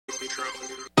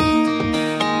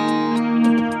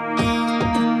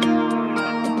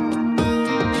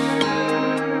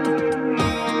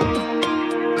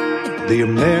The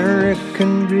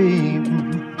American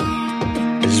dream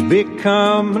has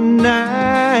become a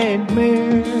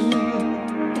nightmare.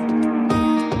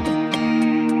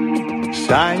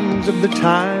 Signs of the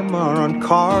time are on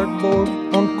cardboard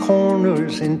on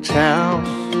corners in town.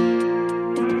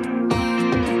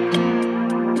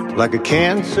 Like a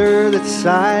cancer that's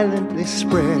silently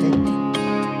spreading,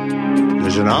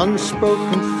 there's an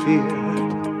unspoken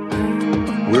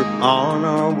fear. We're on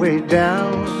our way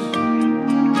down.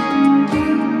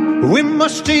 We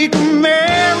must take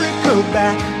America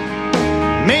back.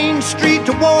 Main Street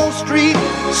to Wall Street,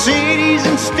 cities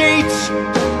and states,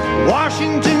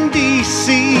 Washington,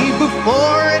 D.C.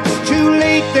 Before it's too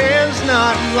late, there's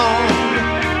not long.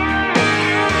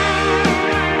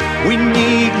 We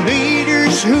need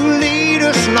leaders who lead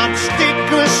us, not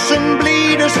stick us and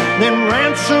bleed us, then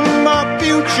ransom our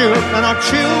future and our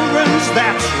children's,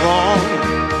 that's wrong.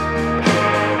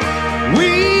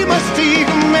 We must take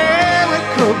America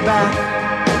back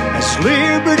as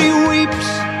liberty weeps,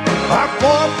 our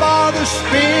forefathers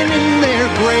spin in their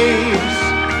graves.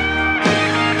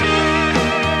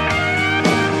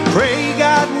 Pray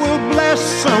God will bless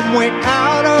some way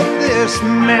out of this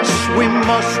mess. We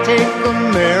must take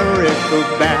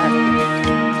America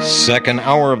back. Second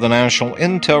hour of the National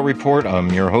Intel Report.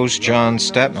 I'm your host, John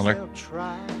Stadtmiller.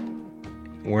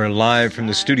 We're live from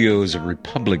the studios of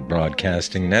Republic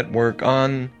Broadcasting Network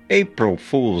on April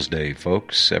Fool's Day,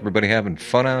 folks. Everybody having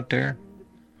fun out there?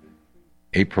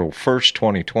 April 1st,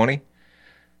 2020.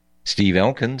 Steve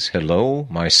Elkins, hello,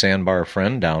 my sandbar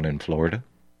friend down in Florida.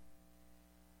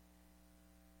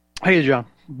 Hey, John.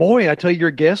 Boy, I tell you,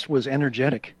 your guest was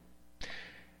energetic.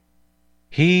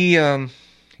 He's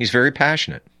very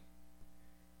passionate.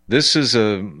 This is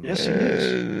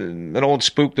an old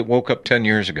spook that woke up 10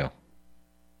 years ago.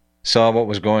 Saw what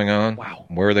was going on, wow,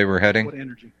 where they were heading. What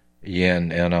energy. Yeah,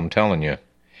 and I'm telling you,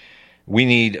 we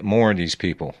need more of these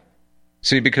people.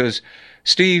 See, because,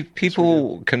 Steve,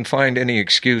 people can find any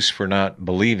excuse for not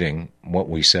believing what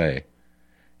we say.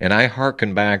 And I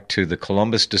hearken back to the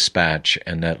Columbus Dispatch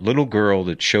and that little girl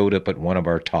that showed up at one of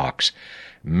our talks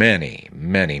many,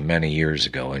 many, many years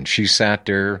ago. And she sat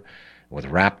there with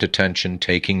rapt attention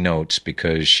taking notes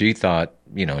because she thought,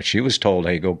 she was told,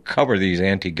 hey, go cover these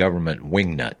anti-government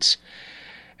wingnuts.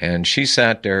 And she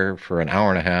sat there for an hour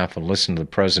and a half and listened to the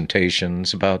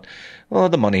presentations about,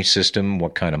 the money system,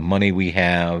 what kind of money we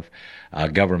have,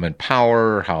 government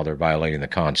power, how they're violating the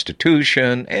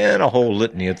Constitution, and a whole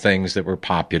litany of things that were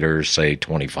popular, say,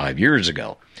 25 years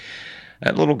ago.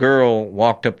 That little girl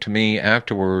walked up to me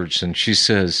afterwards, and she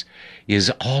says,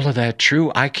 is all of that true?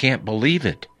 I can't believe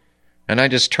it. And I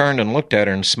just turned and looked at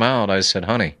her and smiled. I said,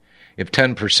 honey, if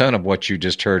 10% of what you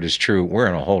just heard is true, we're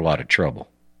in a whole lot of trouble.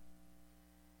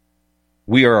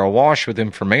 We are awash with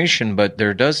information, but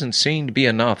there doesn't seem to be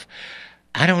enough.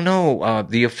 I don't know,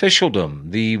 the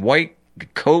officialdom, the white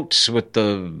coats with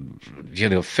the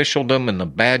officialdom and the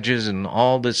badges and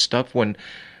all this stuff, when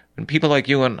people like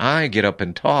you and I get up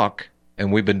and talk,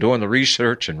 and we've been doing the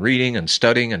research and reading and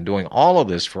studying and doing all of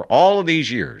this for all of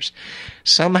these years,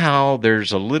 somehow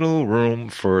there's a little room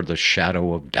for the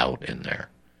shadow of doubt in there.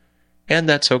 And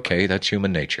that's okay, that's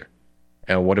human nature.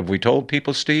 And what have we told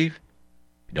people, Steve?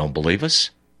 You don't believe us?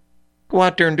 Go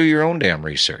out there and do your own damn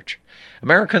research.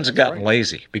 Americans have gotten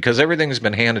lazy because everything's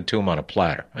been handed to them on a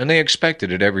platter, and they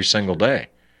expected it every single day.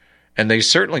 And they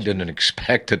certainly didn't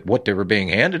expect that what they were being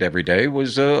handed every day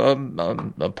was a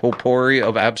potpourri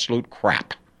of absolute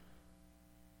crap.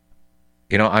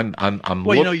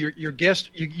 Your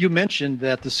guest, you mentioned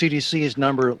that the CDC's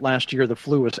number last year, the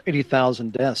flu, was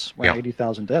 80,000 deaths. Wow, yeah.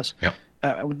 80,000 deaths. Yeah.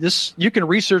 This you can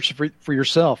research for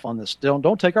yourself on this.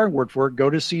 Don't take our word for it. Go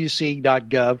to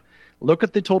cdc.gov. Look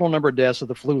at the total number of deaths of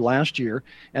the flu last year,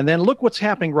 and then look what's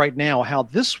happening right now, how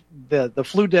the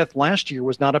flu death last year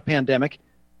was not a pandemic,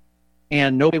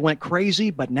 and nobody went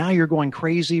crazy, but now you're going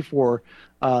crazy for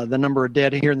the number of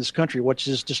dead here in this country, which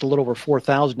is just a little over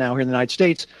 4,000 now here in the United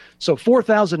States. So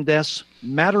 4,000 deaths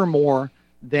matter more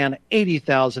than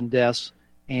 80,000 deaths,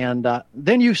 and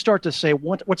then you start to say,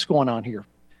 what's going on here?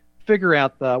 Figure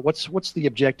out what's the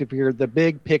objective here, the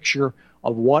big picture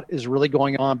of what is really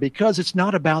going on, because it's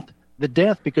not about the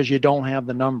death, because you don't have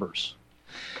the numbers.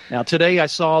 Now, today I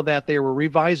saw that they were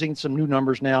revising some new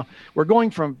numbers now. We're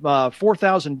going from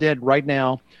 4,000 dead right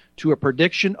now to a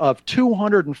prediction of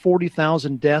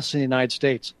 240,000 deaths in the United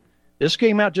States. This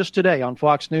came out just today on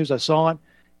Fox News. I saw it,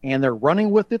 and they're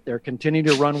running with it. They're continuing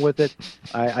to run with it.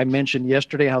 I mentioned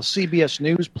yesterday how CBS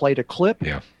News played a clip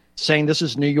saying this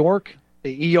is New York.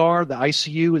 The ER, the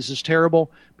ICU is just terrible.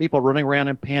 People running around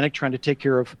in panic trying to take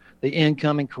care of the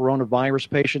incoming coronavirus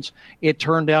patients. It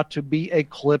turned out to be a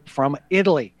clip from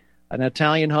Italy. an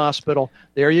Italian hospital.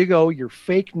 There you go. Your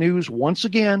fake news once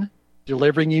again,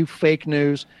 delivering you fake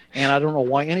news. And I don't know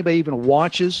why anybody even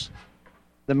watches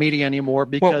the media anymore,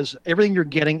 because everything you're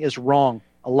getting is wrong.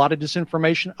 A lot of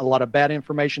disinformation, a lot of bad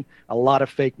information, a lot of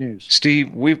fake news.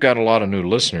 Steve, we've got a lot of new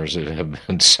listeners that have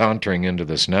been sauntering into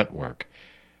this network.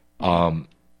 And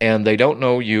they don't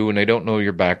know you and they don't know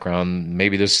your background.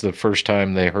 Maybe this is the first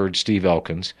time they heard Steve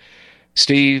Elkins.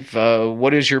 Steve,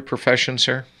 what is your profession,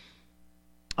 sir?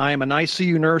 I am an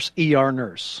ICU nurse, ER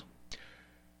nurse.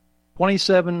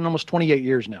 27, almost 28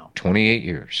 years now. 28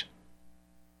 years.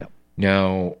 Yep.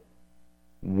 Now,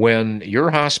 when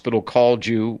your hospital called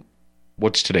you,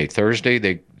 what's today, Thursday?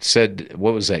 They said,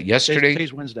 what was that, yesterday?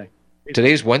 Today's Wednesday.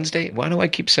 Today's Wednesday? Why do I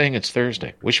keep saying it's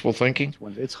Thursday? Wishful thinking?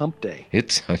 It's hump day.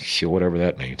 It's whatever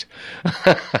that means.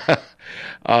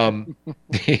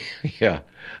 Yeah.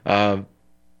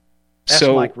 Ask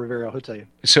Mike Rivera, he'll tell you.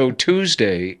 So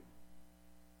Tuesday,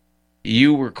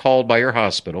 you were called by your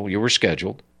hospital, you were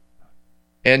scheduled,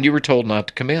 and you were told not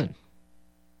to come in.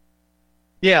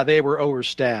 Yeah, they were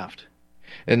overstaffed.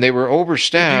 And they were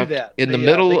overstaffed in the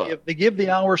middle. They give the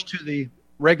hours to the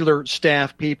regular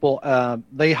staff people.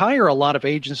 They hire a lot of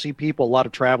agency people, a lot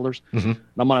of travelers. Mm-hmm.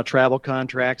 I'm on a travel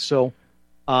contract. So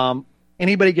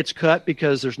anybody gets cut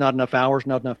because there's not enough hours,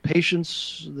 not enough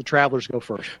patients, the travelers go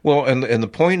first. Well, and the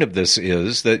point of this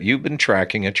is that you've been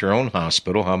tracking at your own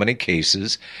hospital how many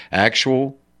cases,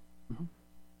 actual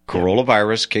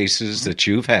coronavirus cases that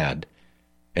you've had.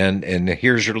 And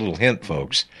here's your little hint,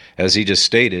 folks. As he just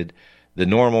stated, the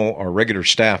normal or regular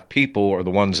staff people are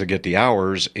the ones that get the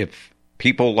hours. If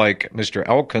people like Mr.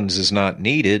 Elkins is not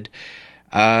needed,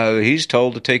 he's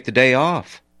told to take the day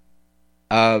off.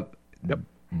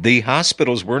 The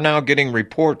hospitals, we're now getting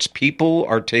reports. People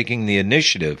are taking the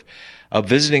initiative of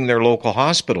visiting their local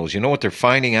hospitals. You know what they're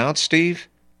finding out, Steve?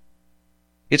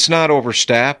 It's not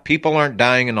overstaffed. People aren't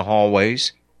dying in the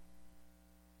hallways.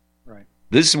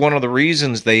 This is one of the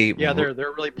reasons they're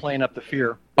really playing up the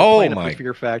fear. The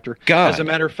fear factor. God. As a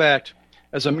matter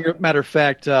of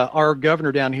fact, our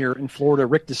governor down here in Florida,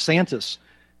 Rick DeSantis,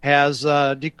 has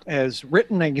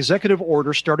written an executive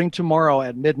order starting tomorrow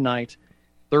at midnight,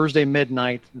 Thursday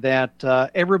midnight, that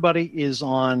everybody is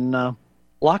on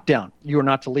lockdown. You are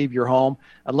not to leave your home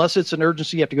unless it's an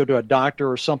emergency. You have to go to a doctor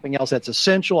or something else that's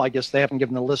essential. I guess they haven't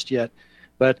given the list yet,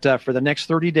 but for the next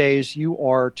 30 days, you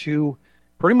are to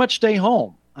pretty much stay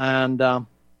home, and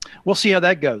we'll see how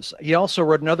that goes. He also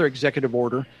wrote another executive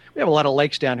order. We have a lot of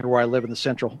lakes down here where I live in the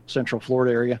central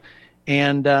Florida area,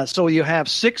 and so you have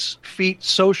 6 feet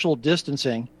social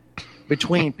distancing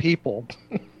between people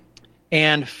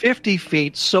and 50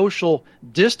 feet social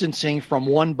distancing from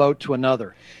one boat to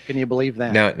another. Can you believe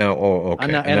that? No. Oh,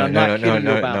 okay. I'm not kidding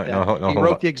you about that. He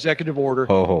wrote the executive order.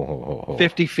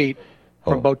 50 feet.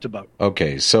 From boat to boat.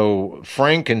 Okay, so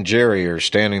Frank and Jerry are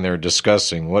standing there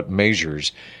discussing what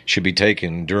measures should be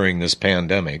taken during this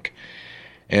pandemic.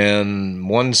 And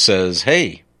one says,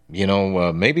 hey,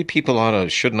 maybe people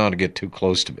shouldn't ought to get too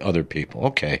close to other people.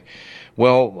 Okay,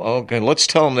 let's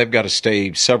tell them they've got to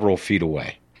stay several feet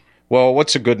away. Well,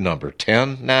 what's a good number?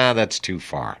 10? Nah, that's too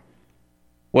far.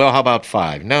 Well, how about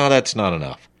 5? No, that's not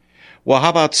enough. Well,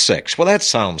 how about 6? Well, that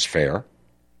sounds fair.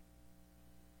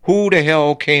 Who the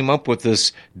hell came up with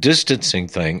this distancing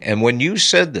thing? And when you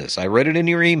said this, I read it in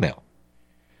your email,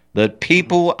 that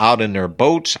people out in their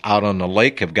boats, out on the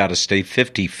lake, have got to stay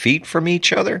 50 feet from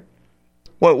each other?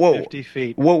 50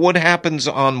 feet. What happens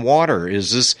on water?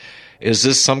 Is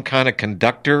this some kind of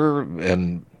conductor,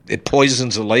 and it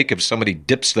poisons the lake if somebody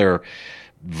dips their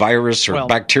virus or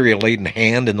bacteria-laden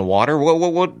hand in the water?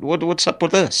 What's up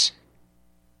with this?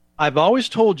 I've always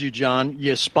told you, John,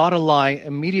 you spot a lie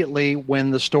immediately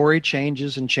when the story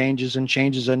changes and changes and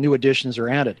changes and new additions are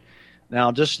added.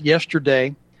 Now, just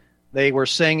yesterday, they were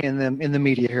saying in the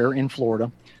media here in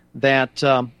Florida that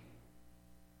the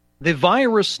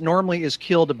virus normally is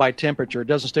killed by temperature. It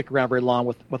doesn't stick around very long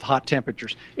with hot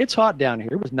temperatures. It's hot down here.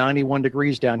 It was 91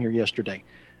 degrees down here yesterday,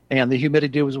 and the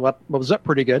humidity was up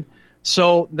pretty good.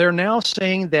 So they're now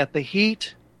saying that the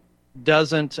heat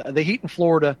in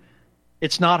Florida,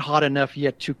 it's not hot enough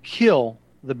yet to kill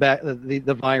the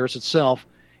virus itself,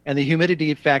 and the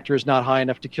humidity factor is not high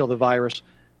enough to kill the virus.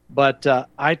 But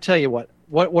I tell you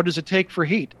what does it take for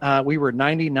heat? We were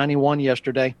 90, 91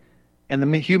 yesterday, and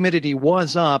the humidity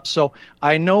was up. So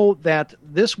I know that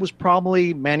this was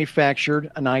probably manufactured,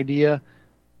 an idea.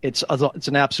 It's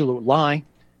an absolute lie,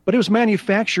 but it was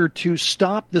manufactured to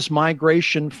stop this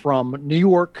migration from New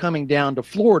York coming down to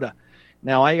Florida.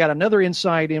 Now, I got another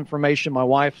inside information. My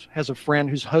wife has a friend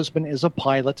whose husband is a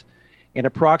pilot, and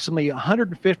approximately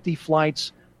 150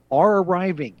 flights are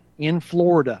arriving in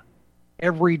Florida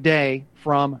every day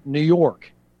from New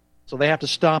York. So they have to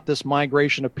stop this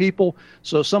migration of people.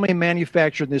 So somebody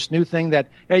manufactured this new thing that,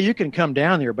 hey, you can come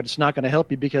down there, but it's not going to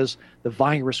help you because the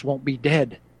virus won't be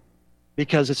dead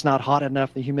because it's not hot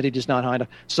enough, the humidity is not high enough.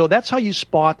 So that's how you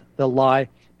spot the lie,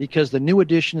 because the new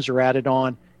additions are added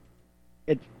on.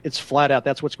 It's flat out.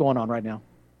 That's what's going on right now.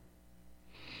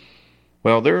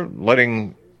 Well, they're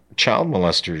letting child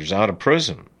molesters out of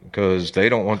prison because they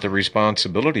don't want the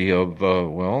responsibility of,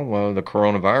 the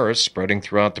coronavirus spreading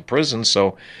throughout the prison.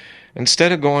 So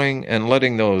instead of going and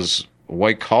letting those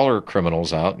white-collar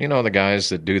criminals out, the guys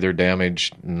that do their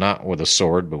damage not with a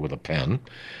sword but with a pen,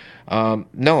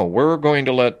 no, we're going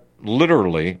to let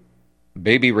literally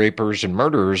baby rapers and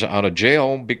murderers out of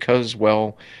jail because,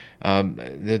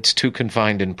 it's too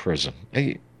confined in prison.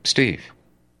 Hey, Steve,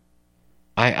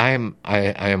 I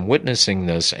am witnessing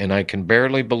this, and I can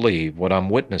barely believe what I'm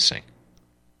witnessing.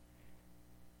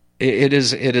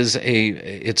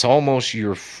 It's almost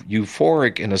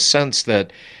euphoric in a sense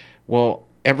that,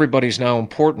 everybody's now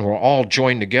important. We're all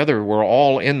joined together. We're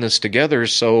all in this together.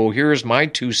 So here's my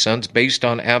 2 cents based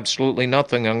on absolutely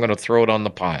nothing. I'm going to throw it on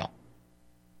the pile.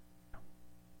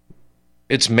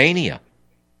 It's mania.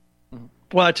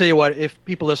 Well, I tell you what, if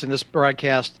people listening to this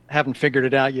broadcast haven't figured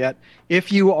it out yet,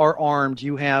 if you are armed,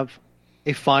 you have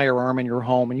a firearm in your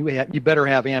home, and you better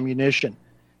have ammunition.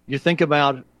 You think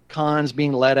about cons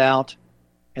being let out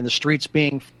and the streets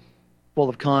being full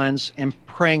of cons and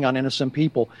preying on innocent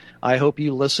people. I hope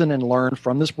you listen and learn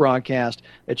from this broadcast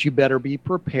that you better be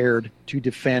prepared to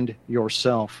defend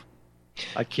yourself.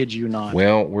 I kid you not.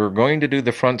 Well, we're going to do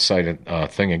the front side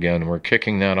thing again. We're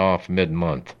kicking that off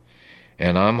mid-month.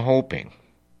 And I'm hoping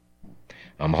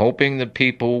that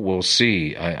people will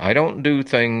see. I don't do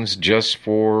things just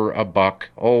for a buck.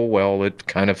 Oh, it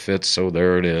kind of fits, so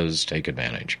there it is. Take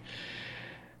advantage.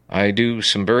 I do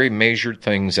some very measured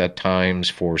things at times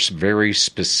for very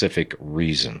specific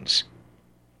reasons.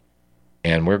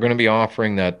 And we're going to be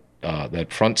offering that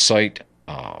front site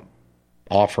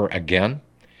offer again,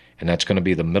 and that's going to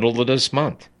be the middle of this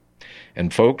month.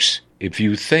 And folks, if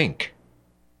you think,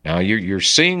 now you're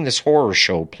seeing this horror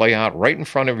show play out right in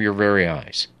front of your very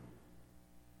eyes.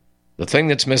 The thing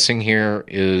that's missing here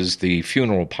is the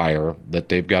funeral pyre that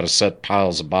they've got to set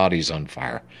piles of bodies on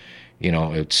fire.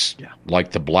 It's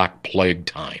like the Black Plague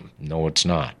time. No, it's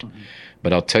not. Mm-hmm.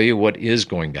 But I'll tell you what is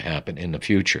going to happen in the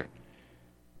future.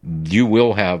 You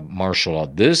will have martial law.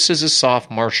 This is a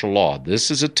soft martial law. This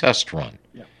is a test run.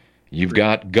 Yeah. You've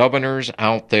got governors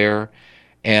out there,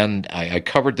 and I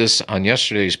covered this on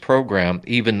yesterday's program,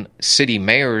 even city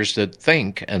mayors that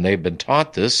think, and they've been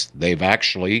taught this, they've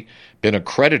actually been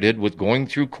accredited with going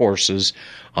through courses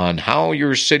on how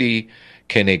your city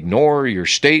can ignore your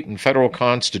state and federal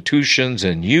constitutions,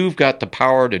 and you've got the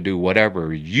power to do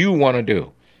whatever you want to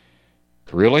do.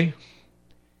 Really?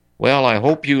 Well, I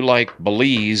hope you like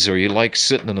Belize, or you like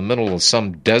sitting in the middle of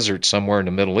some desert somewhere in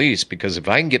the Middle East, because if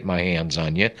I can get my hands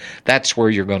on you, that's where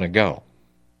you're going to go.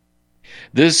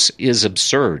 This is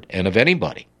absurd. And if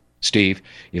anybody, Steve,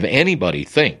 if anybody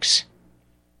thinks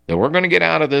that we're going to get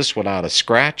out of this without a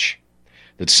scratch,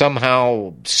 that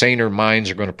somehow saner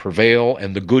minds are going to prevail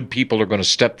and the good people are going to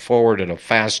step forward at a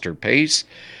faster pace,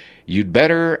 you'd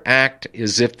better act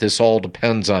as if this all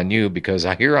depends on you, because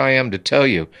here I am to tell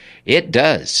you, it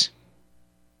does.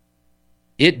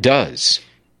 It does.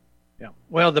 Yeah.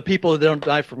 Well, the people that don't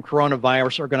die from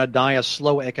coronavirus are going to die a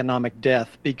slow economic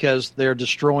death because they're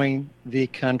destroying the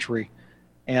country.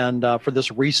 And for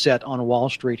this reset on Wall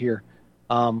Street here,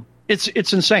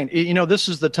 it's insane. This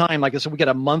is the time, like I said, we got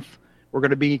a month. We're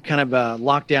going to be kind of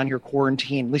locked down here,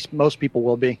 quarantined. At least most people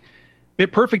will be. Be a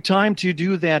perfect time to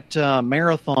do that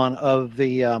marathon of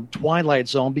the Twilight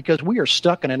Zone, because we are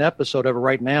stuck in an episode of it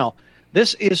right now.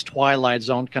 This is Twilight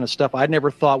Zone kind of stuff I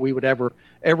never thought we would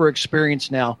ever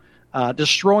experience now.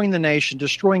 Destroying the nation,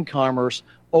 destroying commerce,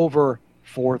 over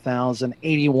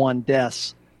 4,081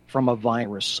 deaths from a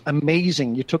virus.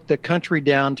 Amazing. You took the country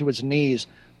down to its knees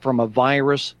from a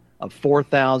virus of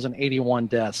 4,081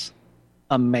 deaths.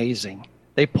 Amazing.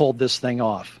 They pulled this thing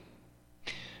off.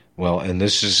 Well, and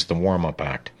this is the warm-up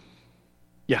act.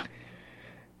 Yeah.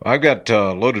 I've got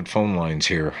loaded phone lines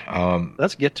here.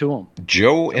 Let's get to them.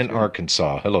 Joe in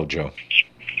Arkansas. Hello, Joe.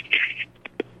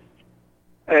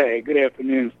 Hey, good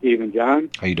afternoon, Steve and John.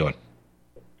 How you doing?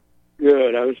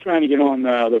 Good. I was trying to get on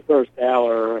the first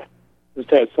hour. Just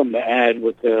had something to add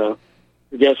what the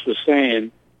guest was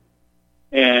saying.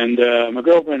 And my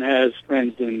girlfriend has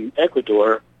friends in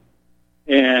Ecuador.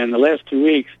 And the last 2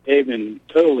 weeks, they've been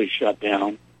totally shut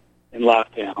down and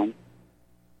locked down.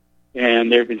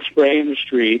 And they've been spraying the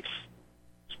streets,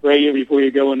 spray you before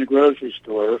you go in the grocery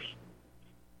stores.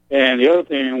 And the other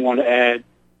thing I want to add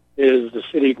is the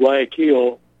city of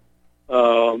Guayaquil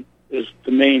is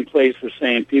the main place for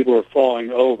saying people are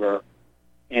falling over,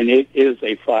 and it is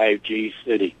a 5G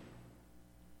city.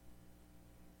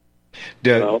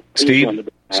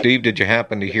 Steve, did you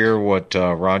happen to hear what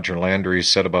Roger Landry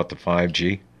said about the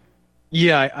 5G?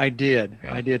 Yeah, I did.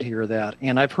 Yeah. I did hear that.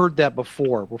 And I've heard that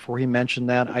before he mentioned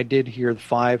that. I did hear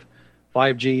the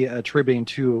 5G attributing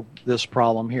to this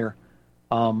problem here.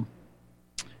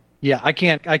 Yeah, I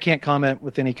can't comment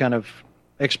with any kind of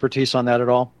expertise on that at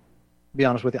all. To be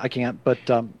honest with you, I can't. But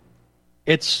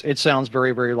it sounds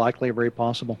very, very likely, very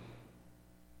possible.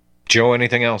 Joe,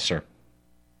 anything else, sir?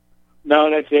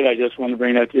 No, that's it. I just want to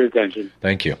bring that to your attention.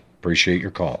 Thank you. Appreciate your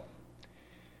call.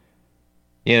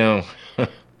 You know,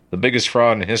 the biggest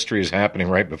fraud in history is happening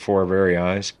right before our very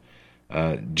eyes.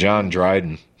 John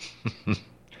Dryden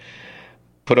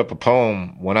put up a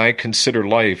poem, "When I consider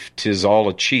life, 'tis all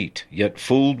a cheat, yet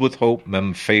fooled with hope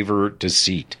mem favor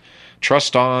deceit.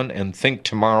 Trust on and think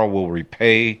tomorrow will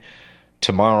repay.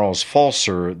 Tomorrow's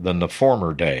falser than the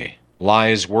former day.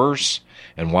 Lies worse,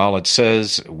 and while it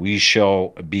says we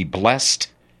shall be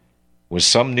blessed with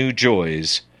some new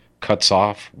joys, cuts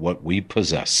off what we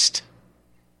possessed."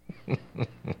 I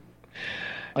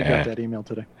got that email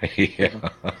today. Yeah.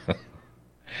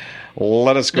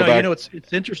 Let us go back. You know, it's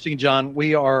interesting, John.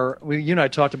 You and I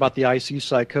talked about the IC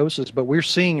psychosis, but we're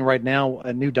seeing right now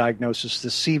a new diagnosis, the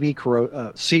CV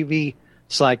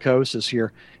psychosis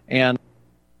here, and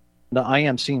I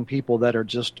am seeing people that are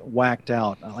just whacked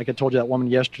out. Like I told you, that woman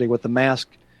yesterday with the mask,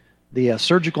 the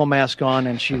surgical mask on,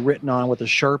 and she written on with a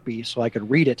Sharpie so I could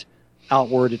read it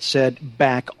outward. It said,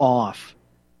 "Back off."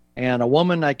 And a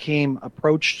woman I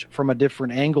approached from a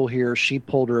different angle here, she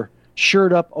pulled her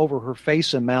shirt up over her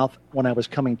face and mouth when I was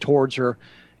coming towards her.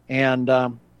 And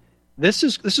this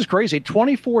is crazy.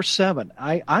 24/7.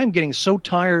 I'm getting so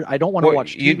tired. I don't want to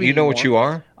watch TV You know what you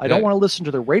are? I don't want to listen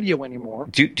to the radio anymore.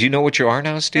 Do you know what you are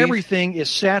now, Steve? Everything is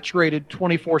saturated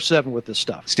 24/7 with this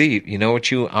stuff. Steve, you know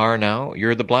what you are now?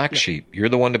 You're the black sheep. You're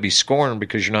the one to be scorned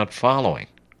because you're not following.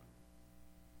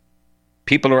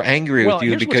 People are angry with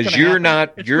you because you're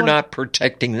not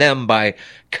protecting them by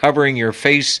covering your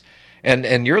face.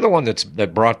 And you're the one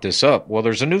that brought this up. Well,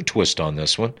 there's a new twist on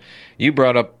this one. You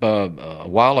brought up a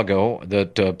while ago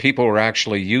that people are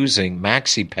actually using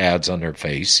maxi pads on their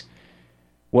face.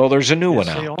 Well, there's a new one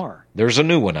out. They are. There's a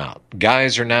new one out.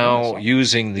 Guys are now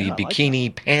using the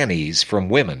bikini panties from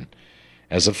women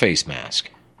as a face mask.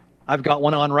 I've got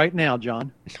one on right now,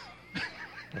 John.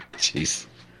 Jeez.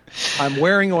 I'm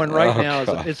wearing one right now.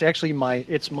 It's actually my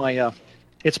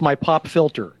pop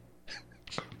filter.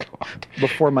 God.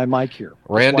 Before my mic here.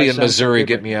 Randy in Missouri,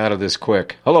 get me out of this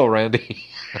quick. Hello, Randy.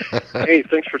 Hey,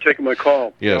 thanks for taking my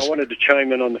call. Yes. I wanted to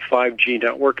chime in on the 5G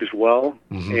network as well.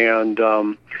 Mm-hmm. And,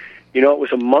 it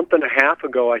was a month and a half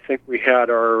ago, I think we had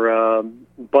our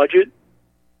budget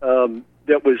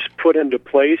that was put into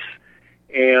place,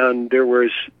 and there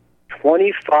was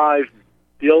 $25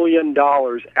 billion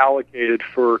allocated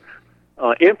for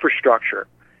infrastructure.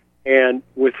 And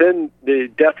within the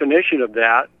definition of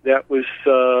that was,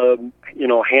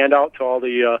 handout to all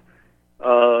the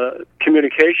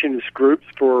communications groups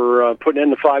for putting in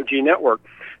the 5G network.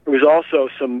 There was also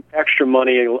some extra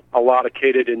money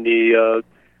allocated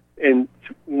in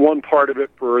one part of it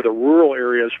for the rural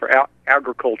areas for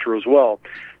agriculture as well.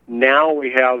 Now we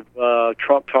have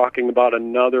Trump talking about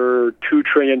another $2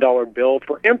 trillion bill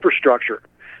for infrastructure.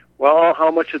 Well, how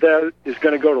much of that is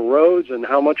going to go to roads and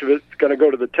how much of it's going to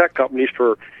go to the tech companies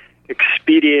for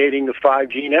expediting the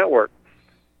 5G network?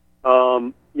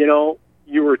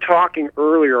 You were talking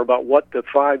earlier about what the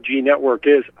 5G network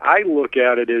is. I look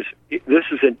at it as this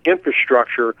is an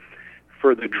infrastructure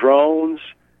for the drones,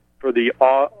 for the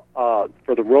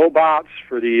robots,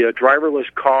 for the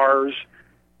driverless cars.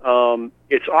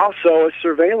 It's also a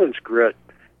surveillance grid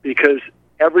because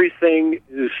everything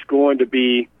is going to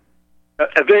be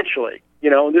eventually,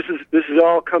 this is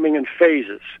all coming in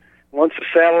phases. Once the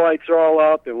satellites are all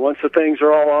up and once the things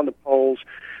are all on the poles,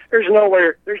 there's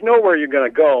nowhere you're going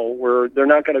to go where they're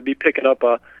not going to be picking up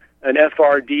an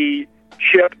FRD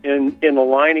chip in the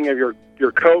lining of your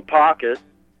coat pocket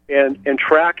and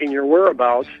tracking your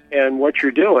whereabouts and what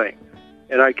you're doing.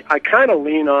 And I kind of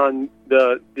lean on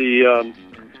the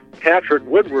Patrick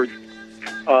Woodward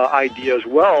idea as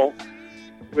well,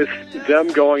 with them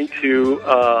going to,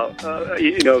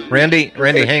 Randy,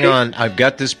 hang on. I've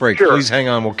got this break. Sure. Please hang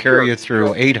on. We'll carry you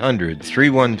through.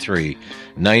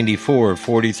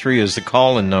 800-313-9443 is the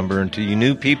call-in number. And to you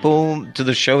new people to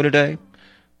the show today,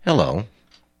 hello.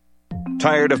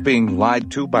 Tired of being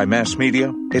lied to by mass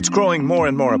media? It's growing more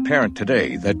and more apparent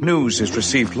today that news is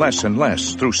received less and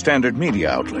less through standard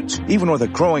media outlets. Even with a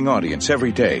growing audience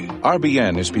every day,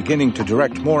 RBN is beginning to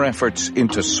direct more efforts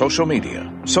into social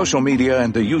media. Social media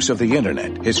and the use of the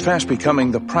internet is fast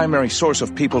becoming the primary source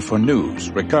of people for news,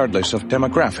 regardless of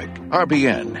demographic.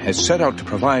 RBN has set out to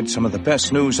provide some of the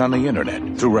best news on the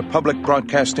internet through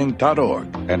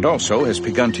republicbroadcasting.org, and also has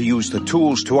begun to use the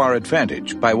tools to our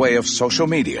advantage by way of social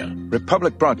media.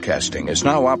 Republic Broadcasting is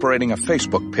now operating a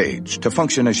Facebook page to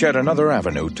function as yet another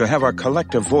avenue to have our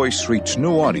collective voice reach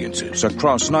new audiences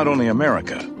across not only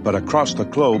America, but across the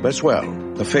globe as well.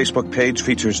 The Facebook page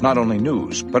features not only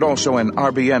news, but also an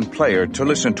RBN player to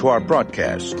listen to our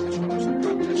broadcast.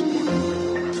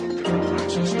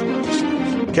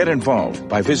 Get involved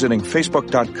by visiting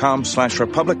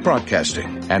facebook.com/Republic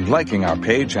Broadcasting and liking our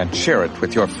page and share it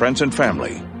with your friends and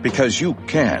family, because you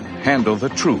can handle the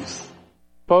truth.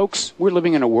 Folks, we're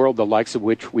living in a world the likes of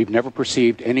which we've never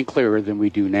perceived any clearer than we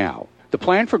do now. The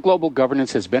plan for global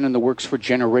governance has been in the works for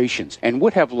generations and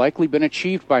would have likely been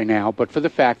achieved by now but for the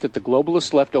fact that the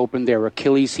globalists left open their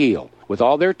Achilles heel. With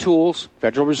all their tools,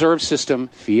 Federal Reserve System,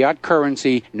 fiat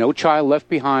currency, no child left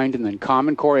behind, and then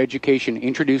Common Core education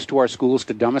introduced to our schools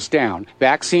to dumb us down,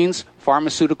 vaccines,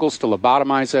 pharmaceuticals to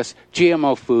lobotomize us,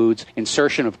 GMO foods,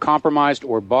 insertion of compromised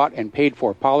or bought and paid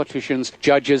for politicians,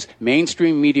 judges,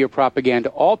 mainstream media propaganda,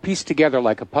 all pieced together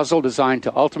like a puzzle designed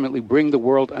to ultimately bring the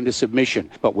world under submission.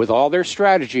 But with all their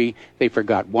strategy, they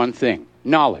forgot one thing: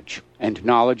 knowledge. And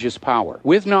knowledge is power.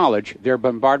 With knowledge, their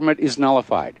bombardment is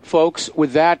nullified. Folks,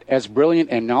 with that, as brilliant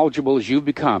and knowledgeable as you've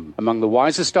become, among the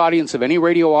wisest audience of any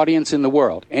radio audience in the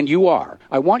world, and you are,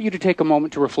 I want you to take a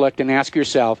moment to reflect and ask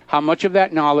yourself, how much of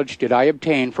that knowledge did I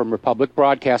obtain from Republic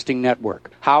Broadcasting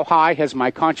Network? How high has my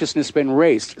consciousness been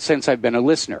raised since I've been a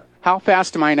listener? How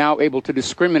fast am I now able to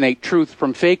discriminate truth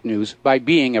from fake news by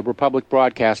being a Republic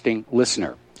Broadcasting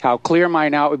listener? How clear am I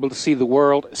now able to see the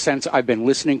world since I've been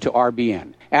listening to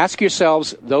RBN? Ask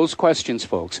yourselves those questions,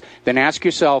 folks. Then ask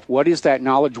yourself, what is that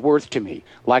knowledge worth to me?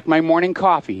 Like my morning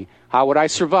coffee, how would I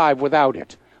survive without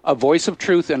it? A voice of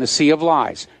truth in a sea of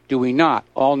lies. Do we not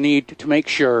all need to make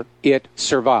sure it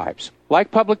survives? Like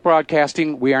public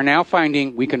broadcasting, we are now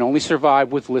finding we can only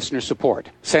survive with listener support.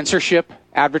 Censorship,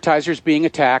 advertisers being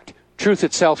attacked, truth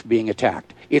itself being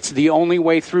attacked. It's the only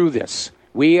way through this.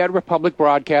 We at Republic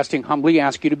Broadcasting humbly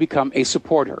ask you to become a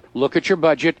supporter. Look at your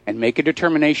budget and make a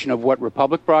determination of what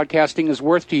Republic Broadcasting is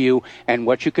worth to you and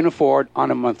what you can afford on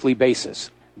a monthly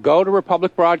basis. Go to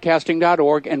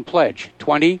republicbroadcasting.org and pledge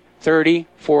 $20, $30,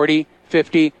 $40,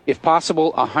 $50, if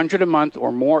possible, $100 a month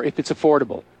or more if it's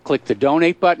affordable. Click the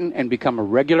donate button and become a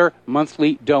regular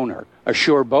monthly donor.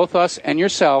 Assure both us and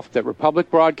yourself that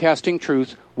Republic Broadcasting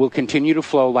truth will continue to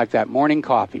flow like that morning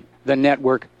coffee. The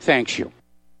network thanks you.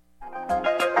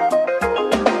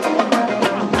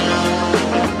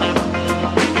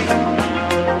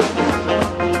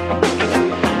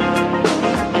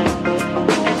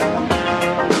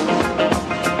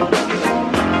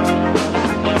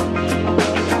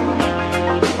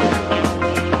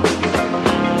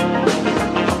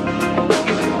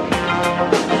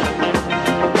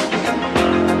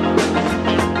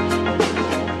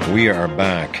 We are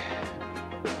back.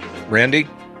 Randy,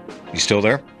 you still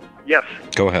there? Yes.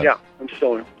 Go ahead. Yeah, I'm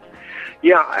still there.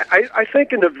 Yeah, I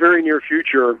think in the very near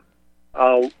future,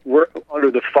 we're under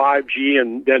the 5G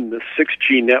and then the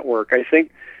 6G network. I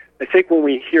think when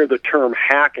we hear the term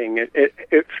hacking,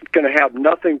 it's going to have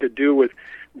nothing to do with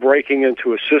breaking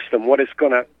into a system. What it's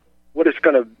going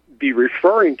to be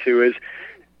referring to is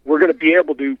we're going to be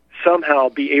able to somehow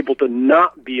be able to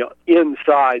not be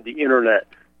inside the internet,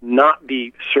 not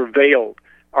be surveilled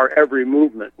our every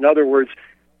movement. In other words,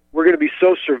 we're going to be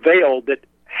so surveilled that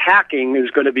hacking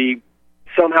is going to be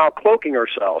somehow cloaking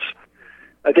ourselves.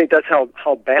 I think that's how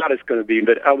bad it's going to be.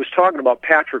 But I was talking about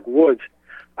Patrick Woods.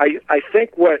 I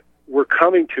think what we're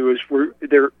coming to is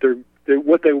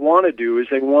what they want to do is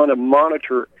they want to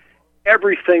monitor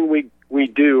everything we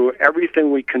do,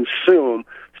 everything we consume,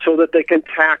 so that they can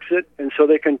tax it and so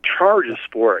they can charge us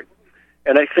for it.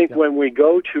 And I think when we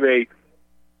go to a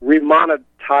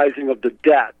remonetizing of the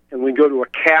debt and we go to a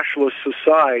cashless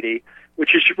society,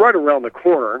 which is right around the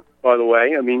corner, by the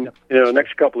way, I mean, the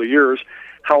next couple of years,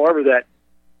 however that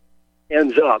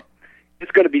ends up, it's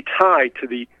going to be tied to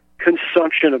the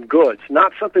consumption of goods,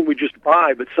 not something we just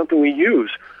buy, but something we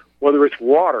use, whether it's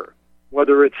water,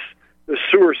 whether it's the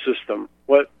sewer system,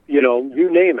 you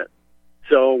name it.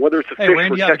 So whether it's a fish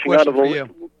Randy, we're catching out of a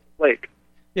lake.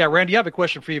 Yeah, Randy, I have a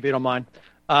question for you if you don't mind.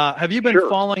 Have you been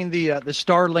following the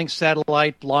Starlink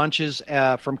satellite launches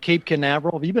from Cape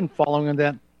Canaveral? Have you been following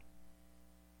that?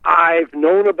 I I've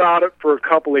known about it for a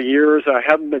couple of years. I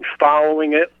haven't been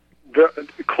following it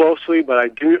closely, but I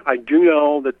do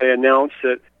know that they announced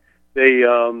that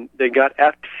they got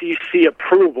FCC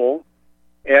approval,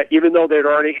 even though they'd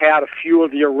already had a few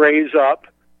of the arrays up.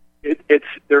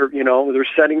 They're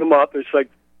setting them up. It's like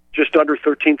just under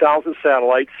 13,000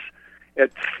 satellites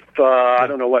at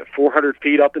 400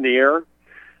 feet up in the air,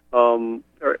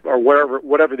 or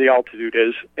whatever the altitude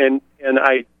is, and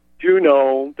I do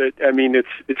know that, I mean,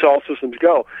 it's all systems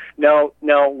go. Now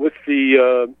with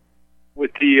the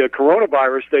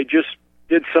coronavirus, they just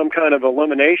did some kind of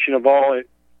elimination of all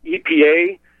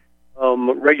EPA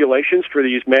regulations for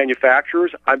these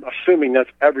manufacturers. I'm assuming that's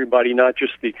everybody, not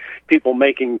just the people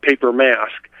making paper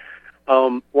masks.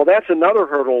 Well, that's another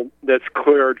hurdle that's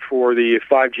cleared for the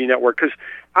 5G network, because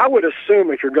I would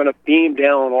assume if you're going to beam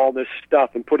down all this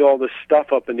stuff and put all this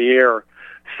stuff up in the air,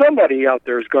 somebody out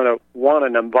there is going to want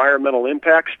an environmental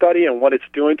impact study on what it's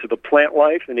doing to the plant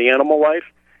life and the animal life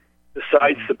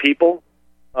besides the people.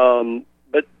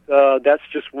 But that's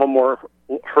just one more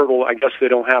hurdle I guess they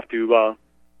don't have to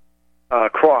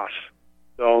cross.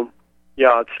 So,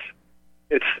 yeah,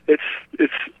 it's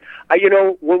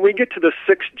when we get to the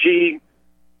 6G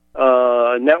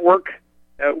network,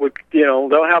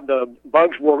 they'll have the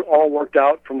bugs all worked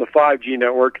out from the 5G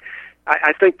network.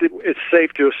 I think that it's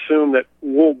safe to assume that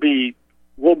we'll be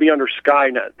under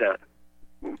Skynet then.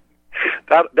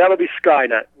 That'll be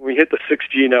Skynet when we hit the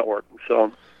 6G network.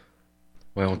 So,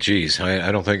 well, geez,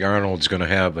 I don't think Arnold's going to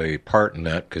have a part in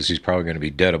that, because he's probably going to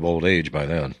be dead of old age by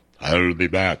then. I'll be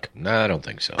back. No, I don't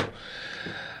think so.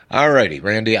 All righty,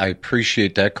 Randy, I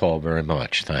appreciate that call very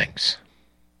much. Thanks.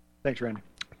 Thanks, Randy.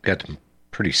 Got some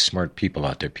pretty smart people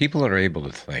out there, people that are able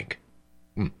to think.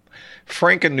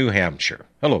 Frank in New Hampshire.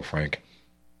 Hello, Frank.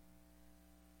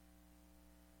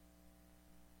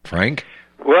 Frank?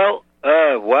 Well,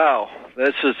 wow.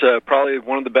 This is probably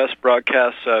one of the best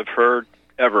broadcasts I've heard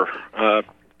ever.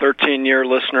 13-year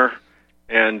listener,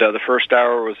 and the first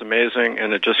hour was amazing,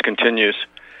 and it just continues.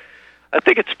 I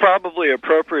think it's probably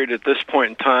appropriate at this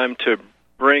point in time to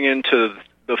bring into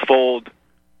the fold,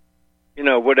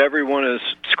 what everyone is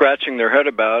scratching their head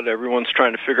about. Everyone's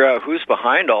trying to figure out who's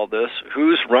behind all this,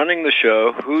 who's running the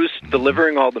show, who's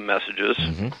delivering all the messages,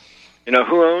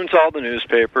 who owns all the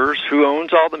newspapers, who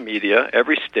owns all the media,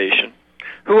 every station,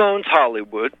 who owns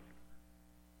Hollywood.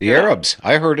 The Arabs.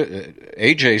 I heard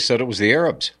AJ said it was the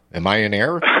Arabs. Am I in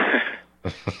error?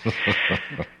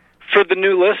 For the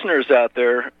new listeners out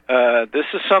there, this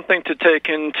is something to take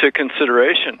into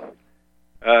consideration.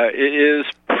 It is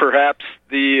perhaps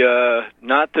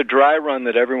not the dry run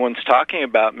that everyone's talking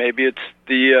about. Maybe it's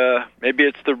the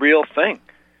real thing.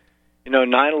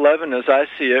 9/11, as I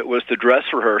see it, was the dress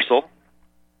rehearsal.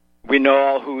 We know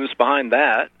all who was behind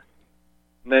that.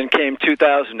 And then came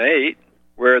 2008,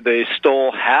 where they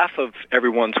stole half of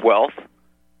everyone's wealth,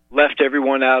 left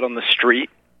everyone out on the street.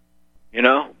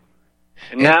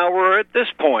 And now we're at this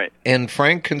point. And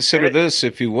Frank, consider this,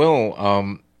 if you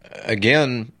will.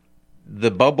 Again,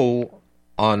 the bubble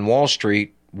on Wall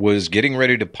Street was getting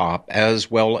ready to pop, as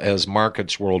well as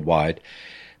markets worldwide,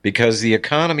 because the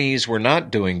economies were not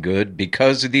doing good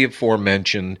because of the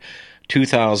aforementioned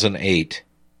 2008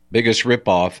 biggest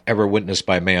ripoff ever witnessed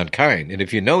by mankind. And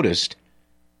if you noticed,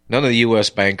 none of the U.S.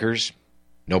 bankers,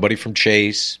 nobody from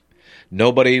Chase,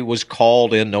 nobody was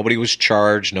called in, nobody was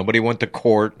charged, nobody went to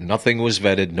court, nothing was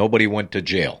vetted, nobody went to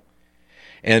jail.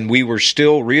 And we were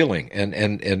still reeling. And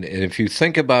if you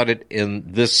think about it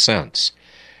in this sense,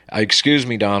 excuse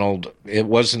me, Donald, it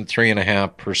wasn't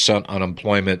 3.5%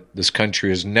 unemployment. This country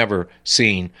has never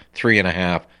seen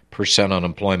 3.5%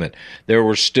 unemployment. There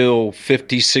were still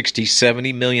 50, 60,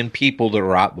 70 million people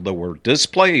that were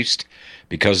displaced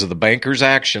because of the bankers'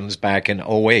 actions back in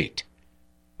 2008.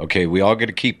 Okay, we all got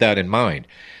to keep that in mind.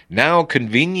 Now,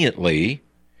 conveniently,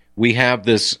 we have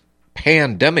this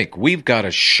pandemic. We've got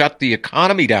to shut the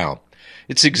economy down.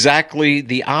 It's exactly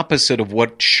the opposite of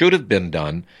what should have been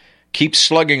done. Keep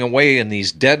slugging away in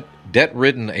these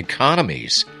debt-ridden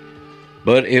economies.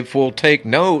 But if we'll take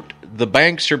note, the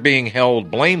banks are being held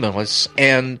blameless,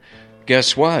 and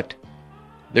guess what?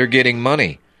 They're getting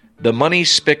money. The money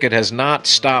spigot has not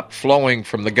stopped flowing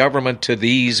from the government to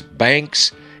these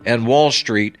banks and Wall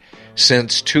Street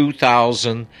since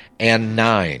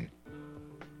 2009.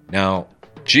 Now,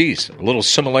 geez, little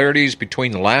similarities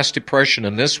between the last depression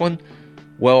and this one?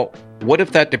 Well, what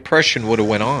if that depression would have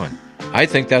went on? I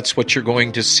think that's what you're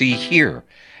going to see here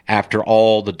after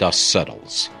all the dust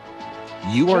settles.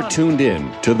 You are tuned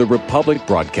in to the Republic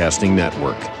Broadcasting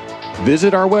Network.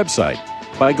 Visit our website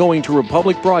by going to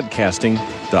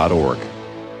republicbroadcasting.org.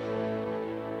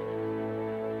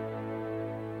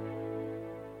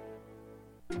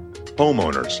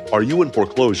 Homeowners, are you in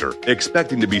foreclosure,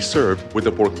 expecting to be served with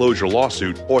a foreclosure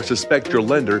lawsuit, or suspect your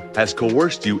lender has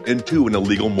coerced you into an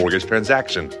illegal mortgage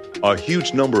transaction? A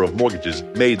huge number of mortgages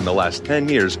made in the last 10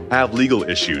 years have legal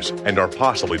issues and are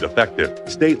possibly defective.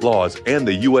 State laws and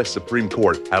the U.S. Supreme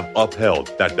Court have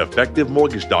upheld that defective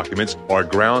mortgage documents are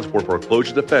grounds for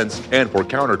foreclosure defense and for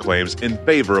counterclaims in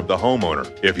favor of the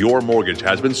homeowner. If your mortgage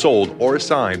has been sold or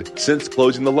assigned since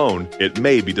closing the loan, it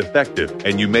may be defective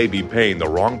and you may be paying the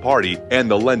wrong party,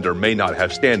 and the lender may not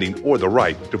have standing or the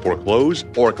right to foreclose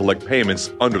or collect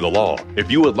payments under the law. If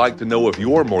you would like to know if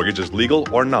your mortgage is legal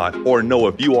or not, or know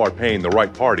if you are paying the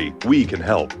right party, we can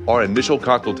help. Our initial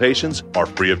consultations are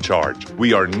free of charge.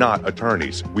 We are not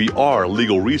attorneys. We are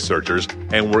legal researchers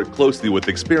and work closely with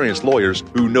experienced lawyers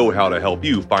who know how to help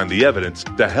you find the evidence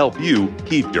to help you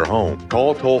keep your home.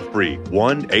 Call toll-free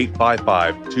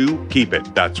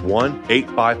 1-855-2-KEEP-IT. That's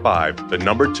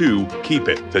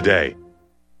 1-855-2-KEEP-IT today.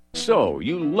 So,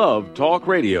 you love talk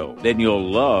radio? Then you'll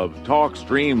love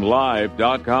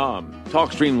TalkStreamLive.com.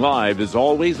 TalkStream Live is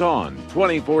always on,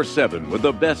 24/7, with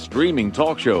the best streaming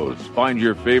talk shows. Find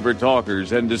your favorite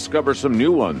talkers and discover some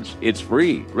new ones. It's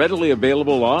free, readily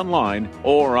available online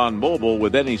or on mobile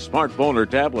with any smartphone or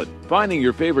tablet. Finding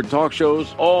your favorite talk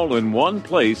shows all in one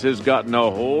place has gotten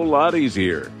a whole lot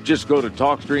easier. Just go to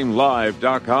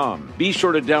TalkStreamLive.com. Be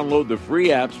sure to download the free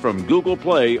apps from Google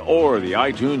Play or the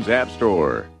iTunes App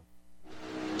Store.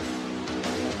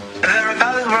 The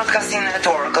Republic Broadcasting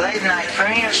Network late night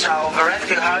premiere show of Red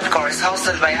Pill Hardcore is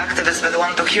hosted by activists that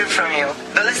want to hear from you,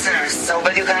 the listeners. So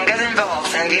that you can get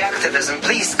involved in the activism,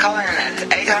 please call in at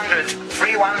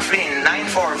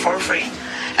 800-313-9443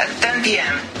 at 10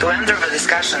 p.m. to enter the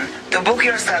discussion. To book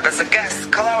yourself as a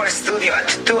guest, call our studio at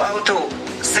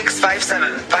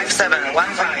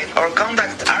 202-657-5715 or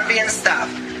contact RBN staff.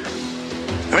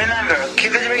 Remember,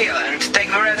 keep it real and take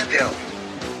the Red Pill.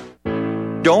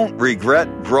 Don't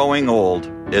regret growing old.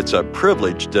 It's a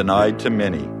privilege denied to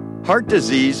many. Heart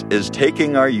disease is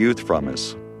taking our youth from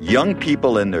us. Young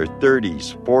people in their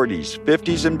 30s, 40s,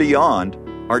 50s, and beyond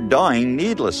are dying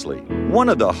needlessly. One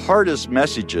of the hardest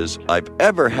messages I've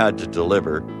ever had to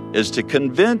deliver is to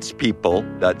convince people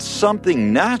that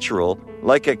something natural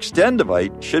like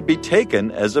Extendivite should be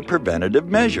taken as a preventative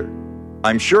measure.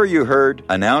 I'm sure you heard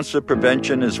an ounce of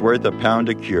prevention is worth a pound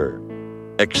of cure.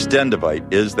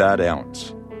 Extendivite is that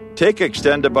ounce. Take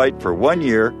Extendivite for 1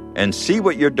 year and see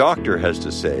what your doctor has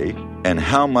to say and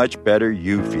how much better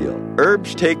you feel.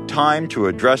 Herbs take time to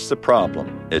address the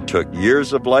problem. It took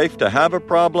years of life to have a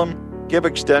problem. Give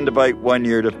Extendivite 1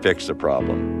 year to fix the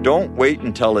problem. Don't wait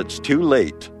until it's too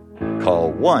late.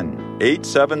 Call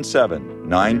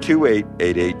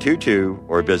 1-877-928-8822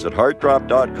 or visit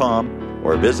heartdrop.com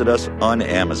or visit us on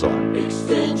Amazon.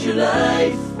 Extend your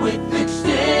life with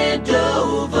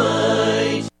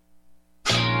Extendovite.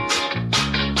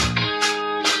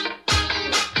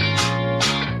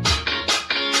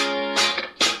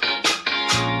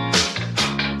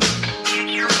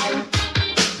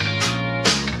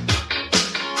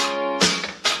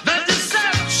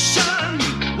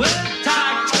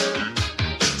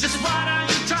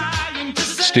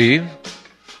 Steve,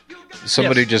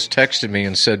 somebody just texted me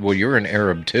and said, well, you're an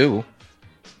Arab too.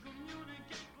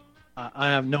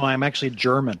 I'm actually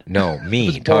German. No,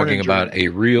 me talking about a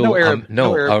real,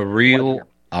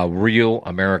 a real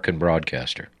American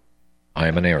broadcaster. I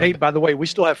am an Arab. Hey, by the way, we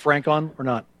still have Frank on or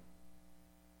not?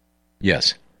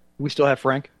 Yes. We still have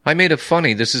Frank? I made a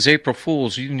funny. This is April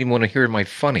Fool's. You didn't even want to hear my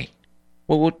funny.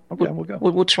 Well, we'll go.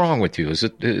 What's wrong with you? Is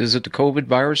it the COVID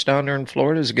virus down there in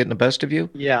Florida? Is it getting the best of you?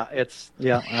 Yeah, I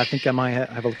think I might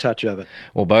have a touch of it.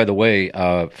 Well, by the way,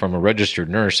 from a registered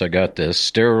nurse, I got this.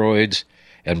 Steroids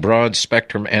and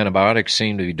broad-spectrum antibiotics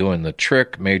seem to be doing the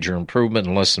trick. Major improvement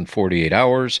in less than 48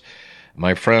 hours.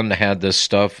 My friend had this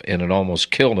stuff, and it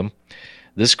almost killed him.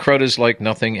 This crud is like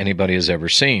nothing anybody has ever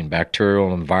seen.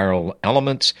 Bacterial and viral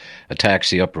elements attacks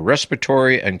the upper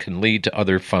respiratory and can lead to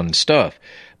other fun stuff.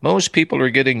 Most people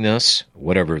are getting this,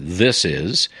 whatever this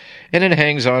is, and it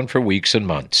hangs on for weeks and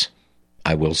months.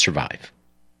 I will survive.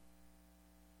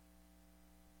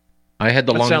 I had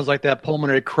the That sounds like that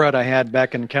pulmonary crud I had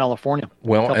back in California.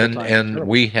 Well, and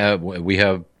we have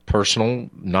personal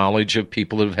knowledge of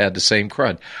people that have had the same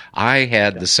crud. I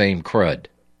had the same crud.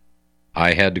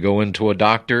 I had to go into a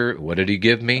doctor. What did he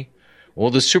give me? Well,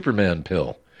 the Superman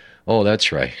pill. Oh,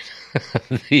 that's right.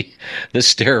 the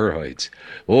steroids.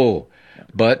 Oh,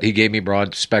 but he gave me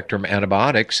broad-spectrum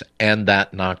antibiotics, and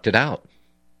that knocked it out.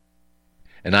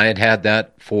 And I had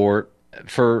that for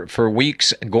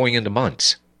weeks and going into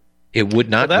months. It would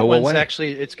not go away.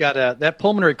 Actually, it's got that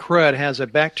pulmonary crud has a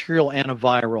bacterial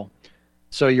antiviral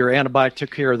So your antibiotic took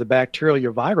care of the bacterial,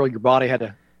 your viral, your body had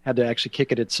to actually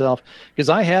kick it itself. Because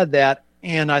I had that,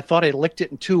 and I thought I licked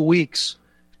it in 2 weeks,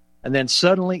 and then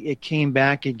suddenly it came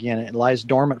back again. It lies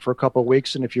dormant for a couple of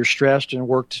weeks, and if you're stressed and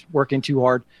working too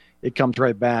hard, it comes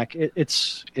right back.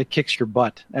 It kicks your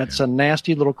butt. It's a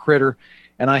nasty little critter,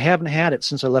 and I haven't had it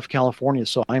since I left California,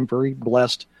 so I'm very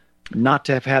blessed not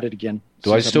to have had it again.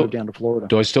 Do I still moved down to Florida?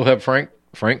 Do I still have Frank?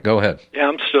 Frank, go ahead. Yeah,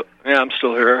 I'm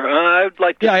still here. I'd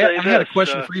like to say I had a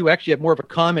question for you. Actually, I have more of a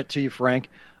comment to you, Frank.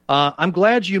 I'm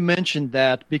glad you mentioned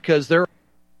that, because there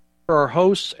are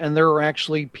hosts and there are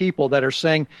actually people that are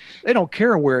saying they don't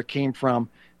care where it came from.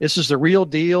 This is the real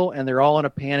deal, and they're all in a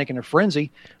panic and a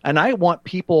frenzy. And I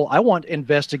want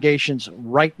investigations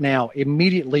right now,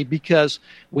 immediately, because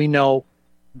we know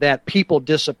that people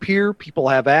disappear, people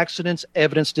have accidents,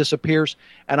 evidence disappears,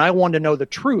 and I want to know the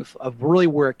truth of really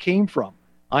where it came from.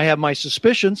 I have my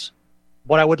suspicions,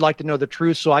 but I would like to know the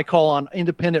truth, so I call on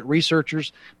independent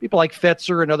researchers, people like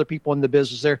Fetzer and other people in the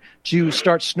business there, to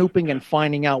start snooping and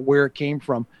finding out where it came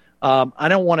from. I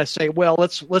don't want to say, well,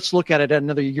 let's look at it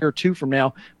another year or two from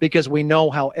now, because we know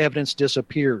how evidence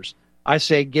disappears. I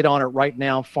say get on it right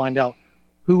now, find out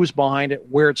who was behind it,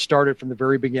 where it started from the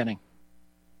very beginning.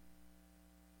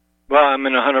 Well, I'm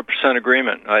in 100%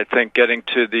 agreement. I think getting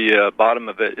to the bottom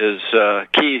of it is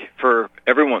key for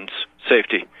everyone's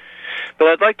safety. But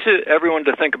I'd like everyone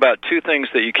to think about two things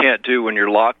that you can't do when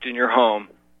you're locked in your home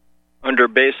under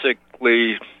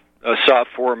basically a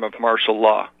soft form of martial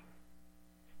law.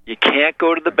 You can't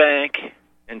go to the bank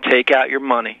and take out your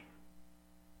money,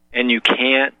 and you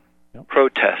can't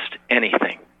protest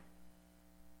anything.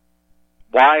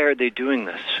 Why are they doing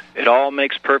this? It all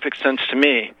makes perfect sense to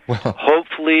me. Well,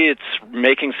 hopefully it's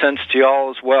making sense to y'all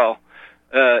as well.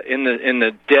 In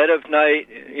the dead of night,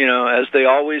 as they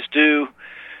always do,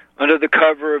 under the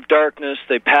cover of darkness,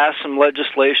 they pass some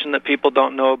legislation that people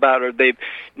don't know about, or they've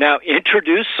now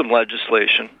introduced some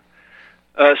legislation.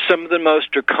 Some of the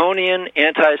most draconian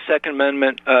anti-Second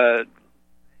Amendment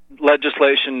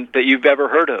legislation that you've ever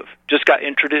heard of just got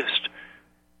introduced.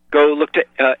 Go look to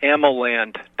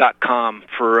ammoland.com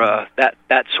for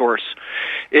that source.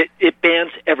 It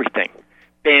bans everything.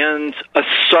 Bans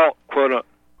assault, quote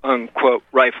unquote,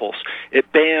 rifles. It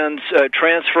bans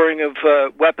transferring of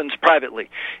weapons privately.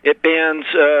 It bans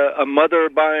a mother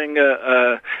buying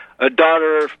a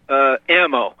daughter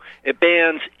ammo. It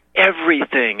bans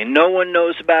everything, and no one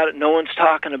knows about it. No one's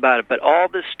talking about it. But all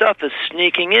this stuff is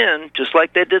sneaking in, just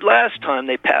like they did last time.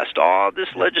 They passed all this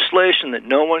legislation that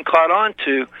no one caught on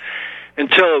to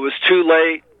until it was too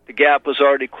late. The gap was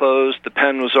already closed. The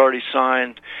pen was already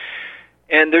signed.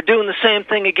 And they're doing the same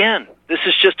thing again. This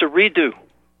is just a redo.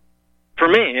 For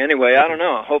me, anyway. I don't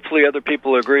know. Hopefully other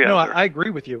people agree. No, I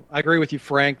agree with you. I agree with you,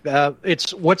 Frank.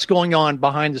 It's what's going on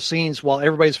behind the scenes while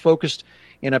everybody's focused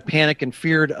in a panic and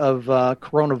feared of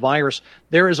coronavirus.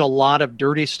 There is a lot of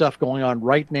dirty stuff going on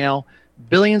right now.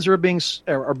 Billions are being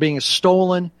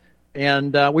stolen,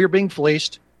 and we are being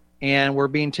fleeced, and we're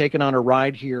being taken on a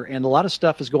ride here. And a lot of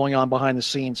stuff is going on behind the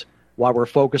scenes while we're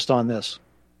focused on this.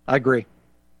 I agree.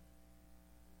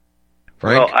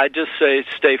 Frank? Well, I just say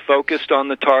stay focused on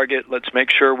the target. Let's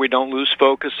make sure we don't lose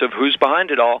focus of who's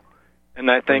behind it all. And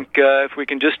I think if we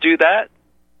can just do that,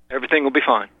 everything will be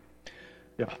fine.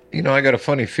 Yeah. I got a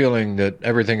funny feeling that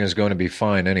everything is going to be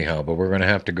fine anyhow, but we're going to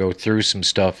have to go through some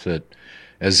stuff that,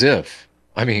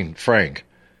 Frank,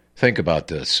 think about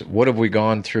this. What have we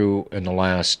gone through in the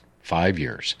last 5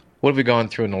 years? What have we gone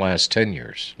through in the last 10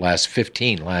 years, last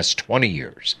 15, last 20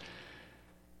 years?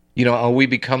 Are we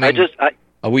becoming...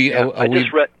 Are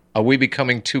we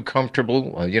becoming too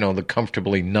comfortable? The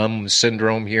comfortably numb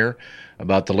syndrome here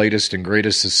about the latest and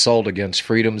greatest assault against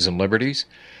freedoms and liberties?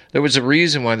 There was a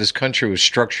reason why this country was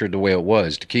structured the way it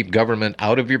was, to keep government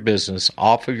out of your business,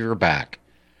 off of your back.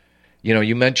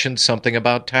 You mentioned something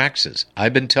about taxes.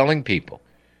 I've been telling people,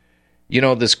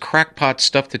 this crackpot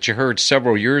stuff that you heard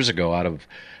several years ago out of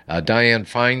Dianne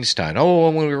Feinstein. Oh,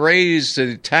 when we raise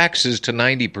the taxes to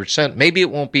 90%, maybe it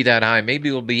won't be that high. Maybe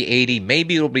it'll be 80.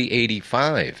 Maybe it'll be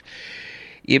 85.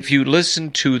 If you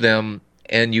listen to them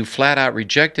and you flat out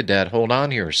rejected that, hold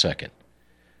on here a second.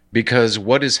 Because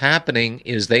what is happening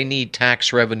is they need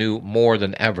tax revenue more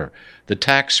than ever. The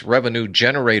tax revenue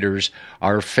generators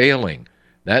are failing.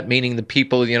 That meaning the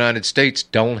people of the United States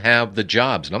don't have the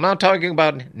jobs. And I'm not talking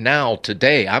about now,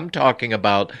 today. I'm talking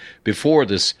about before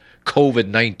this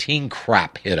COVID-19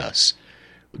 crap hit us.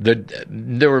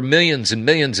 There were millions and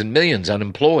millions and millions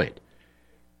unemployed.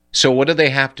 So what do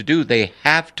they have to do? They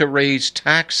have to raise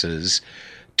taxes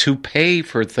to pay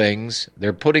for things.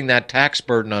 They're putting that tax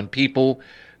burden on people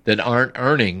that aren't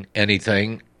earning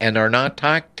anything and are not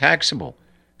taxable.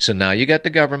 So now you got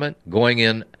the government going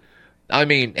in, I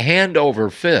mean, hand over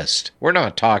fist. We're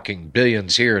not talking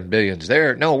billions here and billions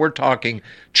there. No, we're talking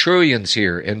trillions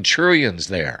here and trillions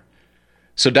there.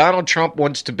 So Donald Trump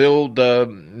wants to build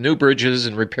new bridges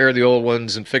and repair the old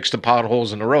ones and fix the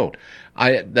potholes in the road.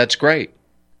 That's great.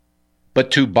 But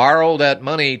to borrow that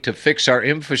money to fix our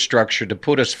infrastructure to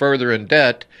put us further in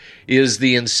debt is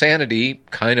the insanity,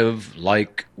 kind of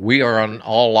like we are on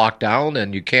all lockdown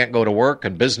and you can't go to work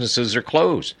and businesses are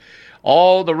closed.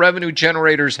 All the revenue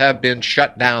generators have been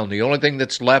shut down. The only thing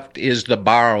that's left is the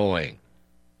borrowing.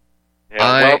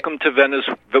 Yeah, welcome to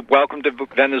Venezuela.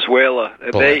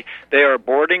 Boy. They are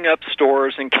boarding up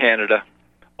stores in Canada,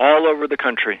 all over the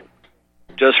country.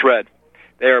 Just read.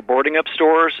 They are boarding up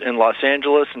stores in Los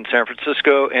Angeles and San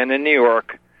Francisco and in New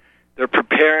York. They're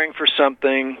preparing for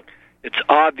something. It's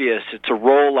obvious. It's a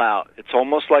rollout. It's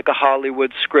almost like a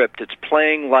Hollywood script. It's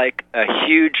playing like a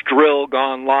huge drill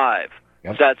gone live.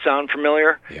 Yep. Does that sound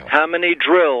familiar? Yep. How many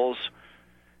drills,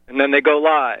 and then they go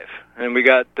live? And we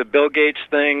got the Bill Gates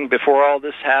thing before all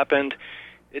this happened.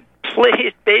 It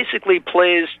basically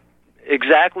plays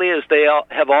exactly as they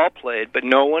have all played, but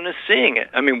no one is seeing it.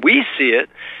 I mean, we see it,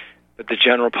 but the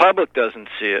general public doesn't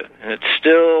see it, and it's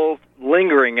still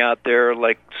lingering out there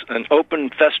like an open,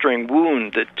 festering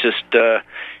wound that just,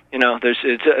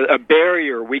 it's a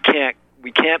barrier. We can't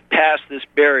pass this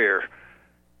barrier.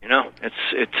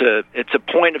 It's a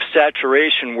point of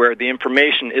saturation where the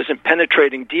information isn't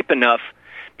penetrating deep enough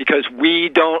because we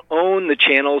don't own the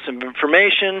channels of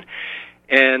information,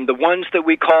 and the ones that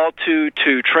we call to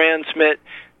transmit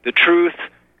the truth,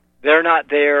 they're not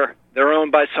there. They're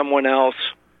owned by someone else.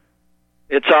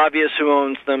 It's obvious who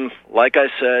owns them. Like I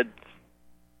said,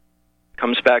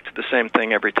 comes back to the same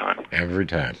thing every time. Every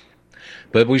time.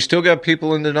 But we still got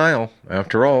people in denial.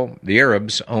 After all, the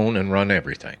Arabs own and run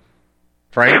everything.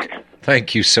 Frank,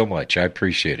 thank you so much. I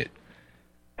appreciate it.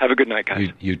 Have a good night, guys.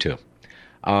 You too.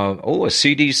 A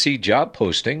CDC job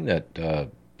posting that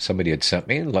somebody had sent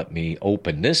me. Let me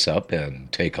open this up and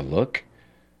take a look.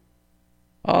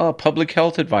 Public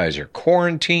health advisor,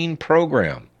 quarantine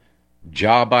program.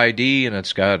 Job ID, and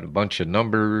it's got a bunch of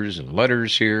numbers and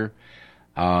letters here.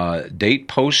 Date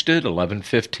posted,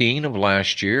 11/15 of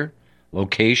last year.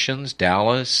 Locations,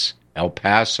 Dallas, El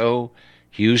Paso,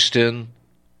 Houston,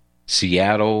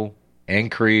 Seattle,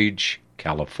 Anchorage,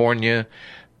 California,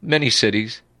 many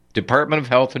cities. Department of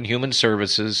Health and Human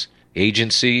Services,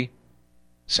 agency,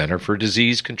 Center for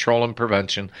Disease Control and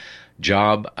Prevention,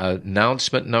 job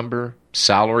announcement number,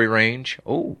 salary range.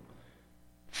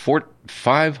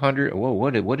 500. Whoa,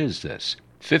 what is this?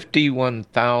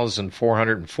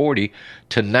 $51,440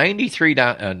 to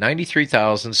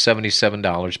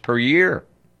 $93,077 per year.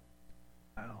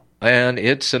 Wow. And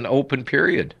it's an open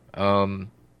period.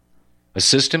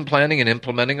 Assist in planning and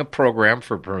implementing a program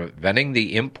for preventing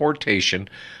the importation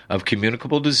of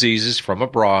communicable diseases from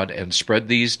abroad and spread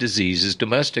these diseases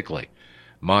domestically.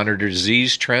 Monitor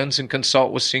disease trends and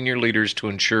consult with senior leaders to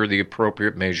ensure the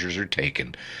appropriate measures are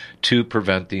taken to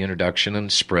prevent the introduction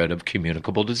and spread of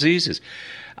communicable diseases.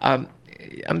 I'm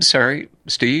sorry,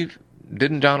 Steve,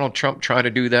 didn't Donald Trump try to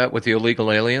do that with the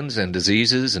illegal aliens and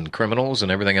diseases and criminals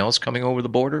and everything else coming over the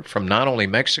border from not only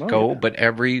Mexico, but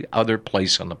every other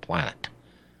place on the planet?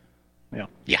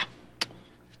 Yeah.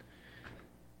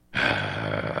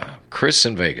 Chris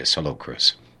in Vegas. Hello,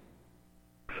 Chris.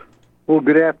 Well,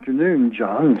 good afternoon,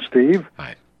 John and Steve.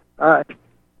 Hi.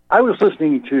 I was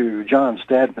listening to John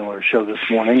Stadtmiller's show this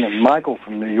morning, and Michael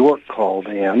from New York called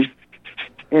in,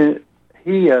 and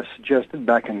he suggested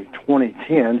back in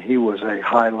 2010 he was a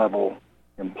high-level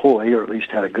employee, or at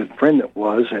least had a good friend that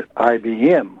was, at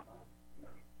IBM,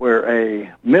 where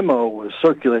a memo was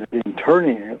circulated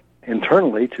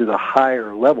internally to the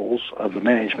higher levels of the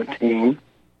management team,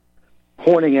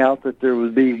 pointing out that there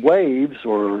would be waves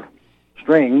or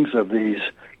strings of these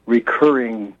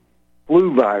recurring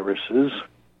flu viruses,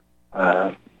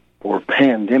 or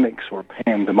pandemics or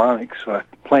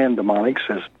plandemonics,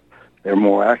 as they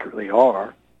more accurately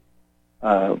are,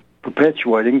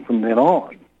 perpetuating from then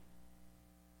on.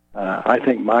 I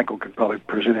think Michael could probably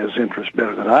present his interest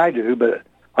better than I do, but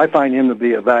I find him to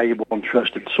be a valuable and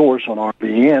trusted source on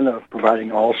RBN of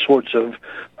providing all sorts of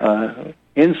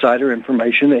insider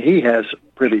information that he has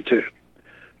privy to.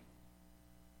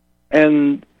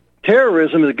 And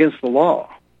terrorism is against the law.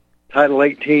 Title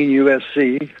 18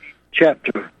 U.S.C.,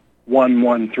 Chapter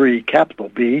 113, Capital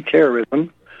B,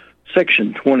 Terrorism,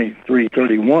 Section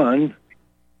 2331,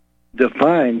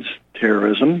 defines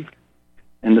terrorism,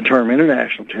 and the term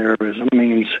international terrorism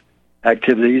means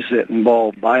activities that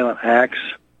involve violent acts,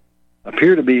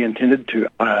 appear to be intended to,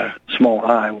 small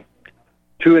I,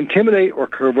 to intimidate or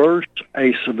coerce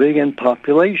a civilian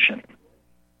population.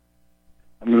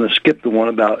 I'm going to skip the one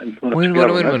about influence. Wait a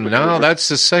minute. No, that's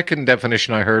the second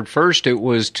definition I heard. First, it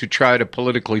was to try to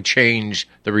politically change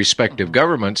the respective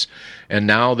governments, and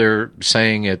now they're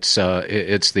saying it's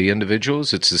the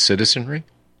individuals, it's the citizenry.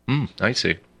 I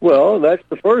see. Well, that's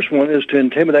the first one, is to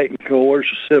intimidate and coerce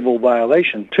a civil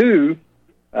violation. Two,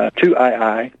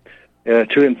 II,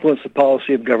 to influence the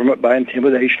policy of government by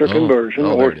intimidation or conversion.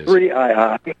 Or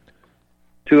 3II,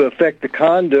 to affect the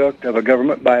conduct of a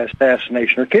government by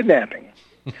assassination or kidnapping.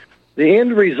 The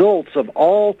end results of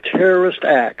all terrorist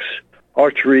acts are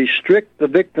to restrict the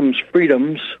victims'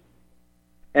 freedoms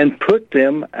and put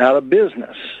them out of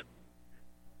business.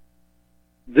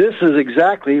 This is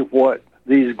exactly what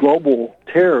these global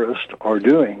terrorists are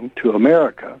doing to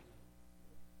America.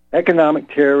 Economic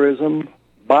terrorism,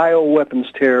 bioweapons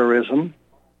terrorism,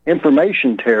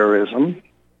 information terrorism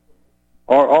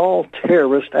are all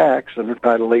terrorist acts under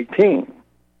Title 18.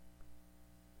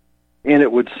 And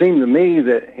it would seem to me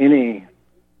that any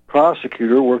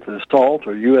prosecutor worth his salt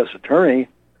or U.S. attorney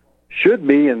should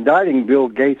be indicting Bill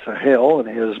Gates of hell and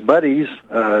his buddies,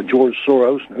 George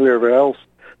Soros and whoever else,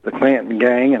 the Clinton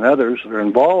gang and others that are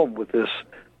involved with this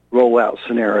rollout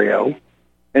scenario.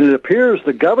 And it appears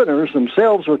the governors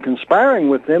themselves are conspiring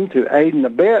with them to aid and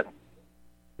abet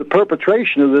the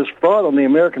perpetration of this fraud on the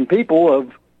American people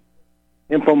of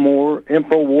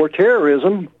infowar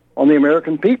terrorism on the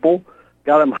American people.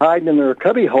 Got them hiding in their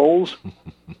cubby holes,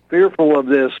 fearful of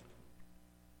this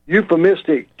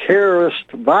euphemistic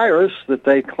terrorist virus that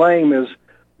they claim is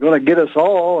going to get us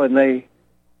all, and they,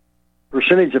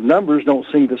 percentage of numbers, don't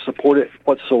seem to support it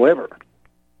whatsoever.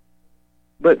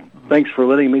 But thanks for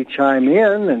letting me chime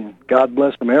in, and God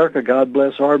bless America, God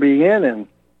bless RBN,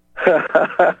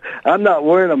 and I'm not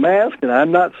wearing a mask, and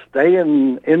I'm not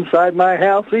staying inside my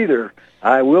house either.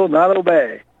 I will not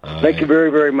obey. Thank you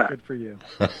very, very much. Good for you.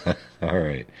 All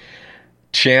right.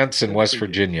 Chance in West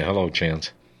Virginia. Hello,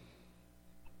 Chance.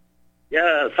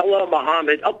 Yes. Hello,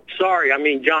 Muhammad. Oh, sorry. I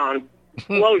mean, John.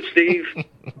 Hello, Steve. Hey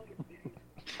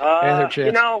there, Chance.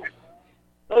 You know,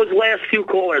 those last few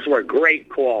callers were great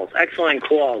calls. Excellent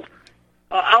calls.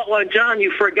 John,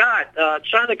 you forgot.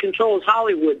 China controls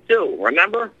Hollywood, too.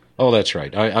 Remember? Oh, that's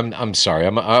right. I'm sorry.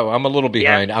 I'm a little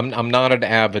behind. Yeah. I'm not an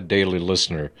avid daily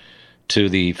listener to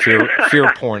the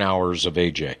fear porn hours of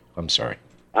AJ. I'm sorry.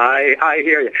 I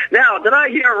hear you. Now, did I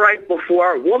hear right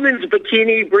before? Women's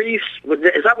bikini briefs?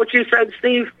 Is that what you said,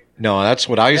 Steve? No, that's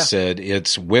what I said.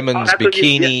 It's women's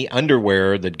bikini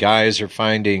underwear that guys are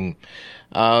finding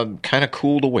kind of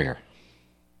cool to wear.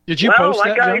 Did you post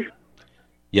that, John?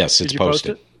 Yes, it's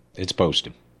posted. It's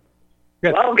posted.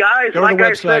 Good. Well, guys, go like to the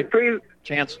I website. said,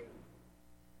 Chance.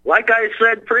 Like I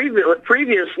said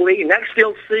previously, next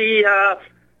you'll see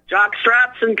jock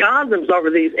straps and condoms over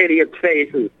these idiots'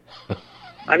 faces.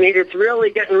 I mean, it's really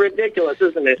getting ridiculous,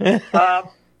 isn't it?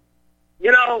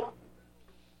 You know,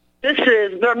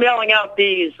 they're mailing out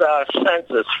these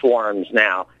census forms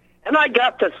now. And I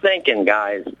got to thinking,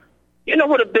 guys, you know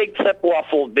what a big tip-off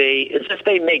will be is if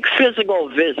they make physical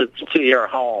visits to your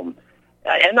home.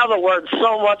 In other words,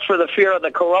 so much for the fear of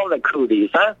the corona cooties,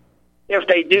 huh? If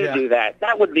they do that,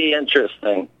 that would be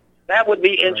interesting. That would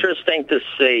be interesting to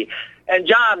see. And,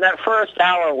 John, that first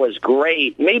hour was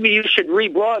great. Maybe you should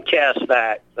rebroadcast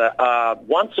that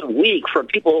once a week for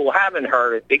people who haven't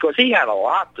heard it, because he had a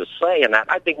lot to say, and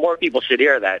I think more people should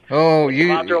hear that. Oh,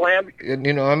 Dr. Lamb?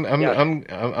 You know,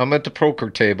 I'm at the poker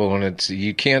table, and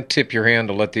you can't tip your hand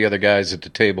to let the other guys at the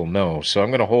table know. So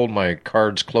I'm going to hold my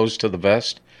cards close to the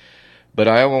vest. But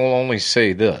I will only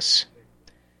say this: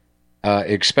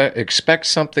 expect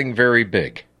something very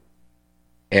big,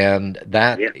 and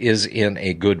that is in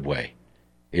a good way.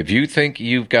 If you think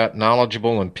you've got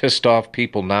knowledgeable and pissed off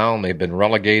people now and they've been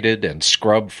relegated and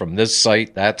scrubbed from this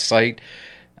site, that site,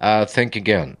 think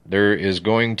again. There is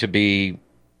going to be,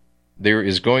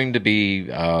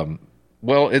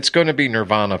 well, it's going to be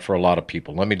nirvana for a lot of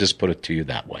people. Let me just put it to you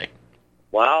that way.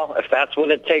 Well, if that's what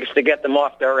it takes to get them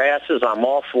off their asses, I'm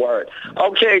all for it.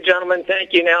 Okay, gentlemen,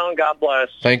 thank you now, and God bless.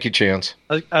 Thank you, Chance.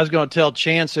 I was going to tell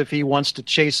Chance if he wants to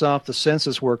chase off the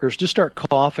census workers, just start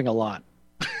coughing a lot.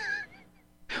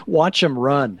 Watch him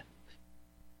run.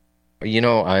 You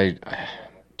know,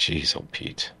 jeez, oh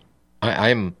Pete, I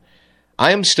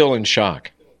am still in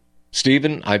shock.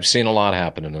 Stephen, I've seen a lot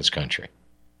happen in this country.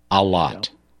 A lot.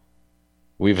 Yeah.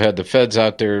 We've had the feds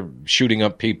out there shooting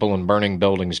up people and burning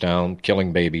buildings down,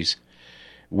 killing babies.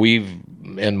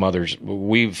 And mothers.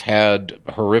 We've had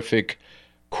horrific,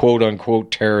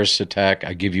 quote-unquote, terrorist attack.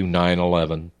 I give you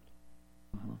 9/11.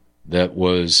 That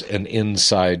was an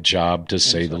inside job, to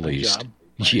say the least.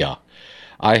 Yeah.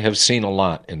 I have seen a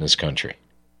lot in this country.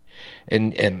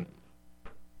 And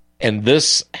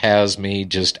this has me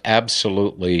just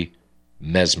absolutely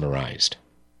mesmerized.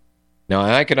 Now,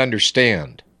 I can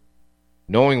understand,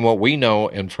 knowing what we know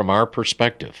and from our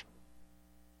perspective,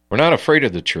 we're not afraid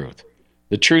of the truth.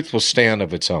 The truth will stand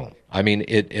of its own. I mean,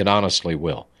 it honestly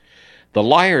will. The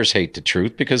liars hate the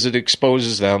truth because it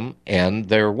exposes them and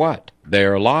their what?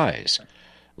 Their lies.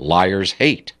 Liars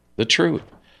hate the truth.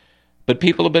 But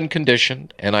people have been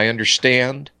conditioned, and I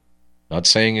understand, not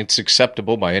saying it's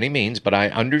acceptable by any means, but I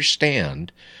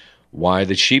understand why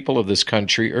the sheeple of this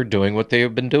country are doing what they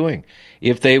have been doing.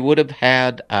 If they would have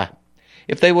had a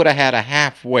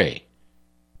halfway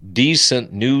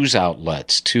decent news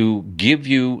outlets to give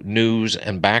you news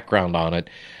and background on it,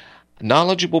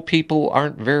 knowledgeable people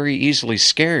aren't very easily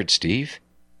scared, Steve.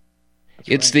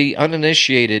 It's the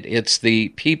uninitiated, it's the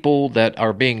people that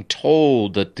are being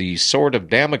told that the sword of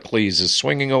Damocles is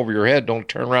swinging over your head. Don't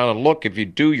turn around and look. If you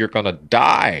do, you're going to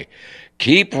die.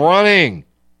 Keep running.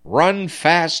 Run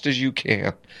fast as you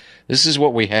can. This is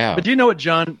what we have. But do you know what,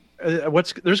 John?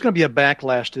 There's going to be a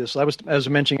backlash to this. I was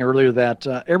mentioning earlier that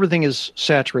everything is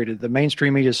saturated. The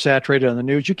mainstream media is saturated on the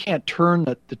news. You can't turn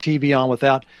the TV on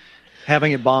without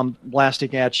having it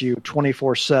blasting at you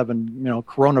 24/7,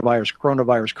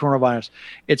 coronavirus.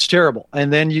 It's terrible.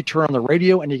 And then you turn on the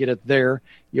radio and you get it there.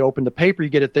 You open the paper, you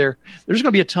get it there. There's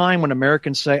going to be a time when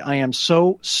Americans say, I am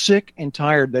so sick and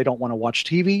tired. They don't want to watch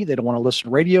TV. They don't want to listen to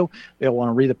radio. They don't want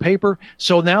to read the paper.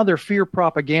 So now their fear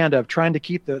propaganda of trying to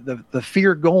keep the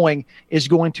fear going is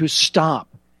going to stop.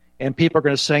 And people are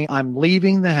going to say, I'm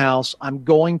leaving the house. I'm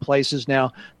going places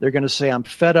now. They're going to say, I'm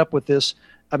fed up with this.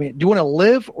 I mean, do you want to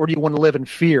live or do you want to live in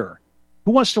fear?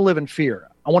 Who wants to live in fear?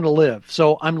 I want to live.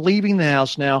 So I'm leaving the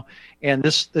house now, and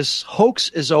this hoax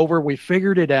is over. We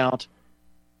figured it out.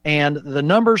 And the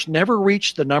numbers never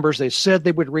reached the numbers they said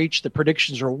they would reach. The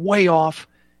predictions are way off.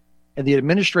 And the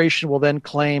administration will then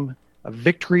claim a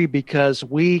victory because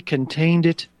we contained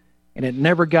it, and it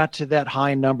never got to that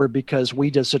high number because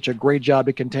we did such a great job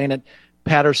to contain it,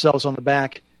 pat ourselves on the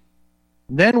back.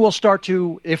 Then we'll start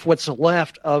to, if what's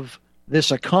left of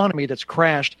this economy that's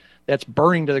crashed, that's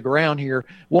burning to the ground here,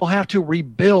 we'll have to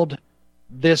rebuild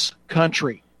this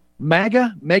country.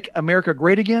 MAGA, make America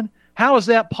great again? How is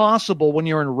that possible when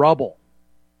you're in rubble?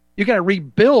 You got to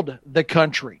rebuild the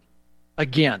country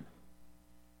again.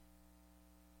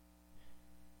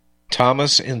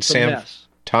 Thomas in San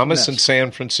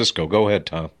Francisco. Go ahead,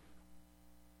 Tom.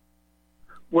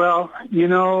 Well,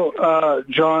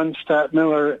 John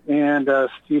Stadtmiller and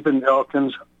Stephen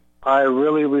Elkins, I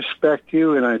really respect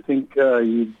you, and I think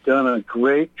you've done a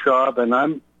great job, and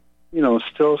I'm,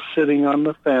 still sitting on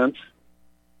the fence.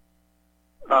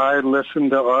 I listen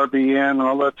to RBN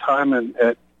all the time, and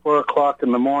at 4 o'clock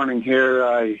in the morning here,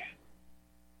 I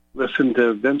listen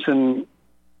to Vincent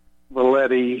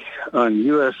Valetti on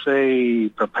USA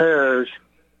Prepares,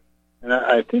 and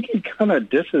I think he kind of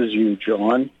disses you,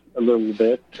 John, a little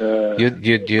bit.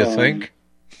 You think?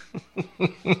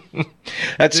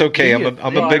 That's okay. I'm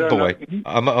a big boy.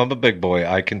 I'm a big boy.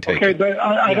 I can take it. Okay, but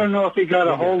I don't know if he got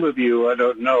a hold of you. I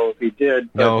don't know if he did.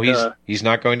 But, no, he's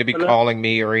not going to be calling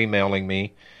me or emailing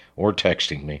me or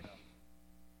texting me.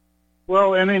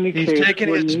 Well, in any case, he's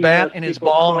taken his bat and his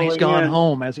ball and he's gone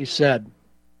home, as he said.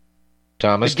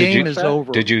 Thomas, the game is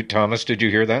over. Did you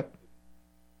hear that?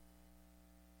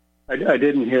 I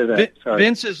didn't hear that.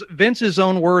 Sorry. Vince's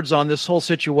own words on this whole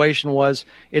situation was,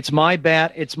 it's my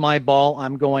bat, it's my ball,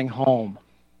 I'm going home.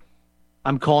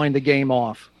 I'm calling the game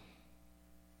off.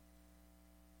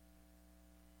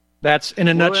 That's, in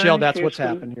a nutshell, that's what's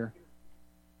happened here.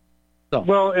 So,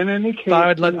 well, in any case...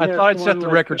 I thought I'd set the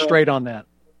record straight on that.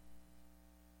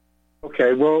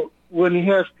 Okay, well, when he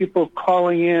has people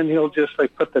calling in, he'll just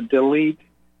put the delete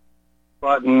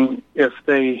button if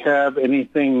they have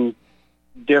anything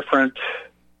different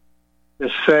to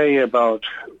say about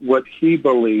what he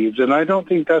believes, and I don't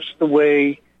think that's the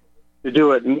way to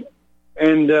do it.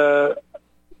 And to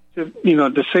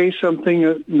say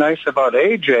something nice about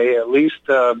AJ, at least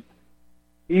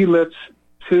he lets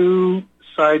two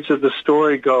sides of the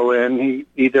story go in.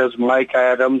 He does Mike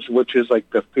Adams, which is like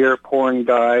the fear porn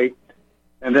guy,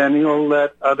 and then he'll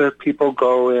let other people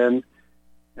go in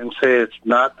and say it's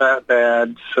not that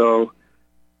bad. So,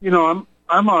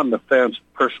 I'm on the fence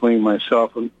personally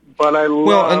myself, but I love...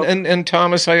 Well, and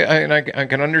Thomas, I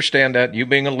can understand that, you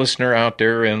being a listener out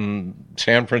there in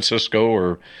San Francisco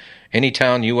or any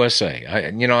town USA.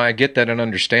 I get that and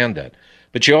understand that.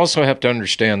 But you also have to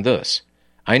understand this.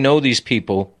 I know these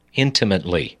people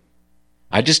intimately.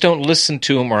 I just don't listen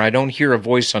to them or I don't hear a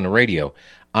voice on the radio.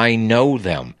 I know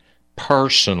them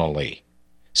personally.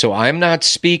 So I'm not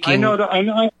speaking. I know that. I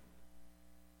know.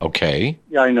 Okay.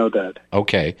 Yeah, I know that.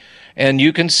 Okay. And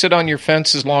you can sit on your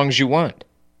fence as long as you want.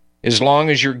 As long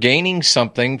as you're gaining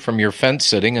something from your fence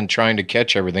sitting and trying to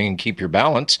catch everything and keep your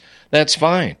balance, that's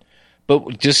fine.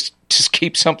 But just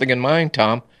keep something in mind,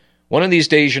 Tom. One of these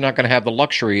days, you're not going to have the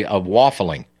luxury of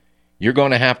waffling. You're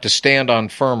going to have to stand on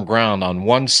firm ground on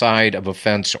one side of a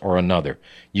fence or another.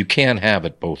 You can't have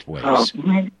it both ways.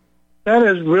 That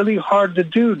is really hard to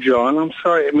do, John. I'm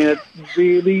sorry. I mean, it's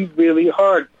really, really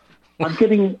hard. I'm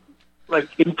getting, like,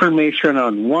 information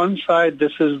on one side.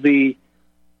 This is the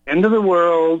end of the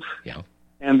world. Yeah.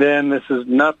 And then this is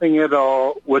nothing at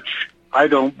all, which I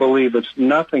don't believe it's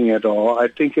nothing at all. I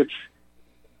think it's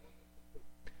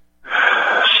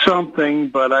something,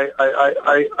 but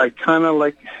I kind of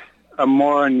like, I'm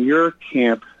more in your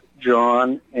camp,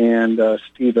 John, and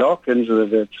Steve Elkins,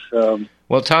 that it's...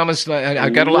 well, Thomas,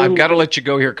 I've got to let you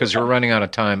go here because we're running out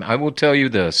of time. I will tell you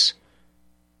this,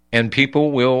 and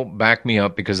people will back me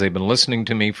up because they've been listening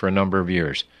to me for a number of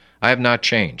years. I have not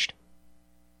changed,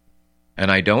 and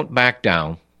I don't back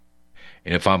down.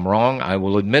 And if I'm wrong, I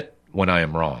will admit when I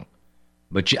am wrong.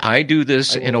 But I do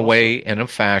this in a way, in a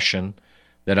fashion,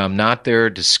 that I'm not there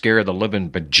to scare the living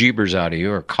bejeebers out of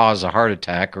you or cause a heart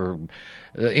attack or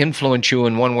influence you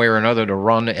in one way or another to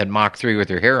run at Mach 3 with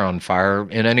your hair on fire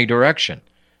in any direction.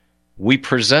 We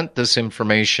present this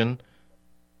information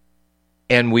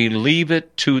and we leave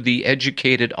it to the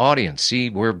educated audience. See,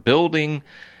 we're building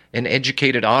an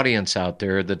educated audience out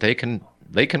there that they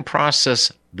can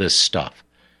process this stuff.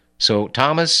 So,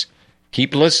 Thomas,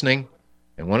 keep listening,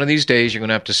 and one of these days you're going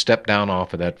to have to step down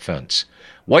off of that fence.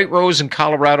 White Rose in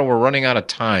Colorado, we're running out of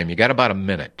time. You got about a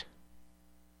minute.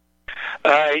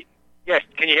 Yes,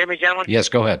 can you hear me, gentlemen? Yes,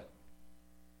 go ahead.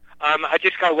 I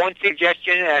just got one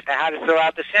suggestion as to how to fill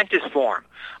out the census form.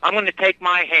 I'm going to take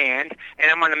my hand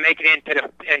and I'm going to make it into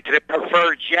the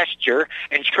preferred gesture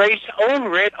and trace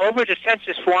over it, over the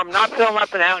census form, not fill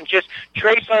nothing out, and just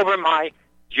trace over my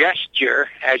gesture.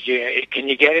 Can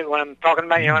you get it? What I'm talking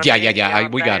about? You know what yeah, I mean? yeah.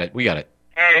 We got it.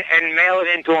 And mail it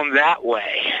into them that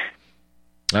way.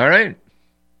 All right.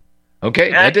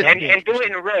 Okay. And do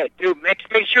it in red.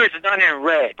 Make sure it's done in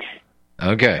red.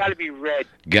 Okay. It's got to be red.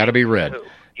 Got to be red.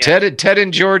 Yeah. Ted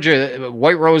in Georgia,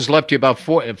 White Rose left you about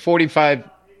 45.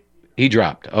 He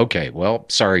dropped. Okay. Well,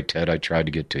 sorry, Ted. I tried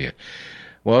to get to you.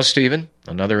 Well, Stephen,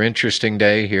 another interesting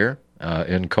day here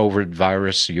in COVID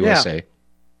virus USA. Yeah.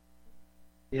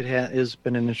 It has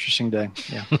been an interesting day.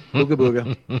 Yeah. Booga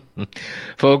booga.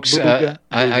 Folks, booga,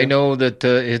 I know that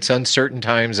it's uncertain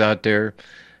times out there,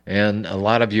 and a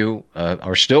lot of you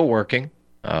are still working.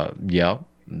 Yeah.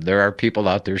 There are people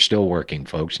out there still working,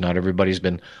 folks. Not everybody's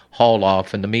been hauled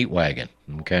off in the meat wagon,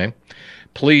 okay?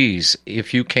 Please,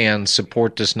 if you can,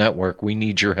 support this network. We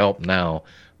need your help now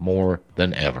more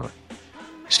than ever.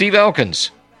 Steve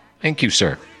Elkins, thank you,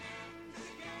 sir.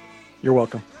 You're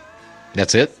welcome.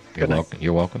 That's it? Good night. Welcome.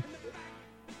 You're welcome.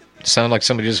 You sound like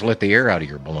somebody just let the air out of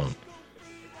your balloon.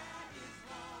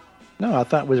 No, I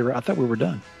thought we were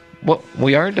done. Well,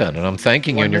 we are done, and I'm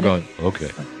thanking you, and you're going,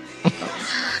 okay.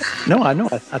 No, I know.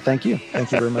 I thank you.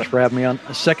 Thank you very much for having me on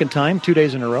a second time, 2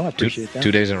 days in a row. I appreciate that.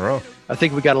 2 days in a row. I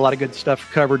think we got a lot of good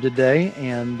stuff covered today,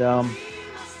 and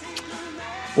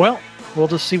well, we'll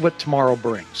just see what tomorrow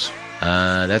brings.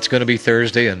 That's going to be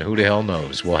Thursday, and who the hell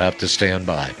knows? We'll have to stand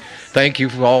by. Thank you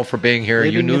all for being here.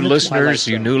 You new listeners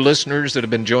that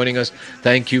have been joining us,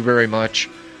 thank you very much.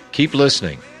 Keep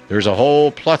listening. There's a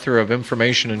whole plethora of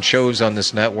information and shows on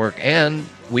this network, and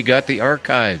we got the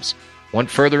archives. Want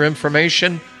further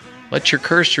information? Let your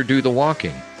cursor do the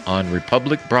walking on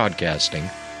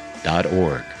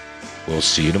republicbroadcasting.org. We'll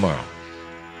see you tomorrow.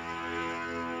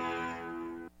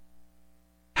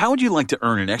 How would you like to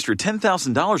earn an extra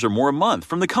 $10,000 or more a month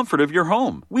from the comfort of your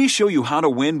home? We show you how to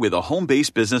win with a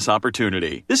home-based business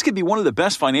opportunity. This could be one of the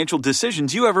best financial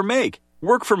decisions you ever make.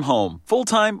 Work from home,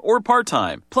 full-time or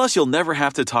part-time. Plus, you'll never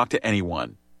have to talk to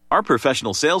anyone. Our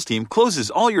professional sales team closes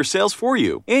all your sales for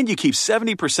you, and you keep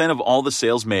 70% of all the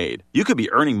sales made. You could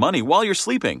be earning money while you're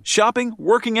sleeping, shopping,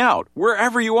 working out,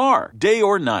 wherever you are, day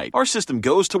or night. Our system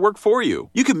goes to work for you.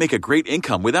 You can make a great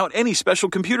income without any special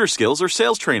computer skills or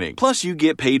sales training. Plus, you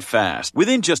get paid fast,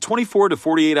 within just 24 to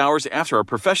 48 hours after our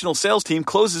professional sales team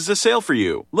closes a sale for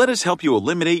you. Let us help you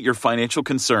eliminate your financial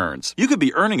concerns. You could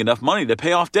be earning enough money to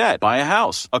pay off debt, buy a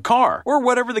house, a car, or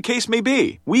whatever the case may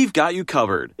be. We've got you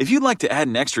covered. If you'd like to add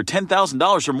an extra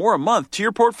 $10,000 or more a month to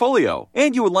your portfolio,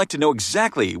 and you would like to know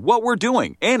exactly what we're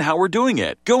doing and how we're doing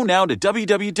it, go now to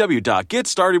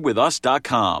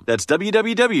www.getstartedwithus.com. That's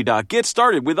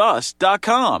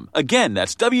www.getstartedwithus.com. Again,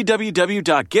 that's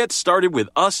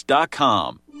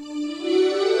www.getstartedwithus.com.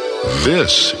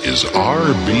 This is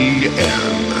RBN,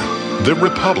 the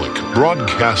Republic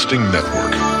Broadcasting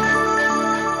Network.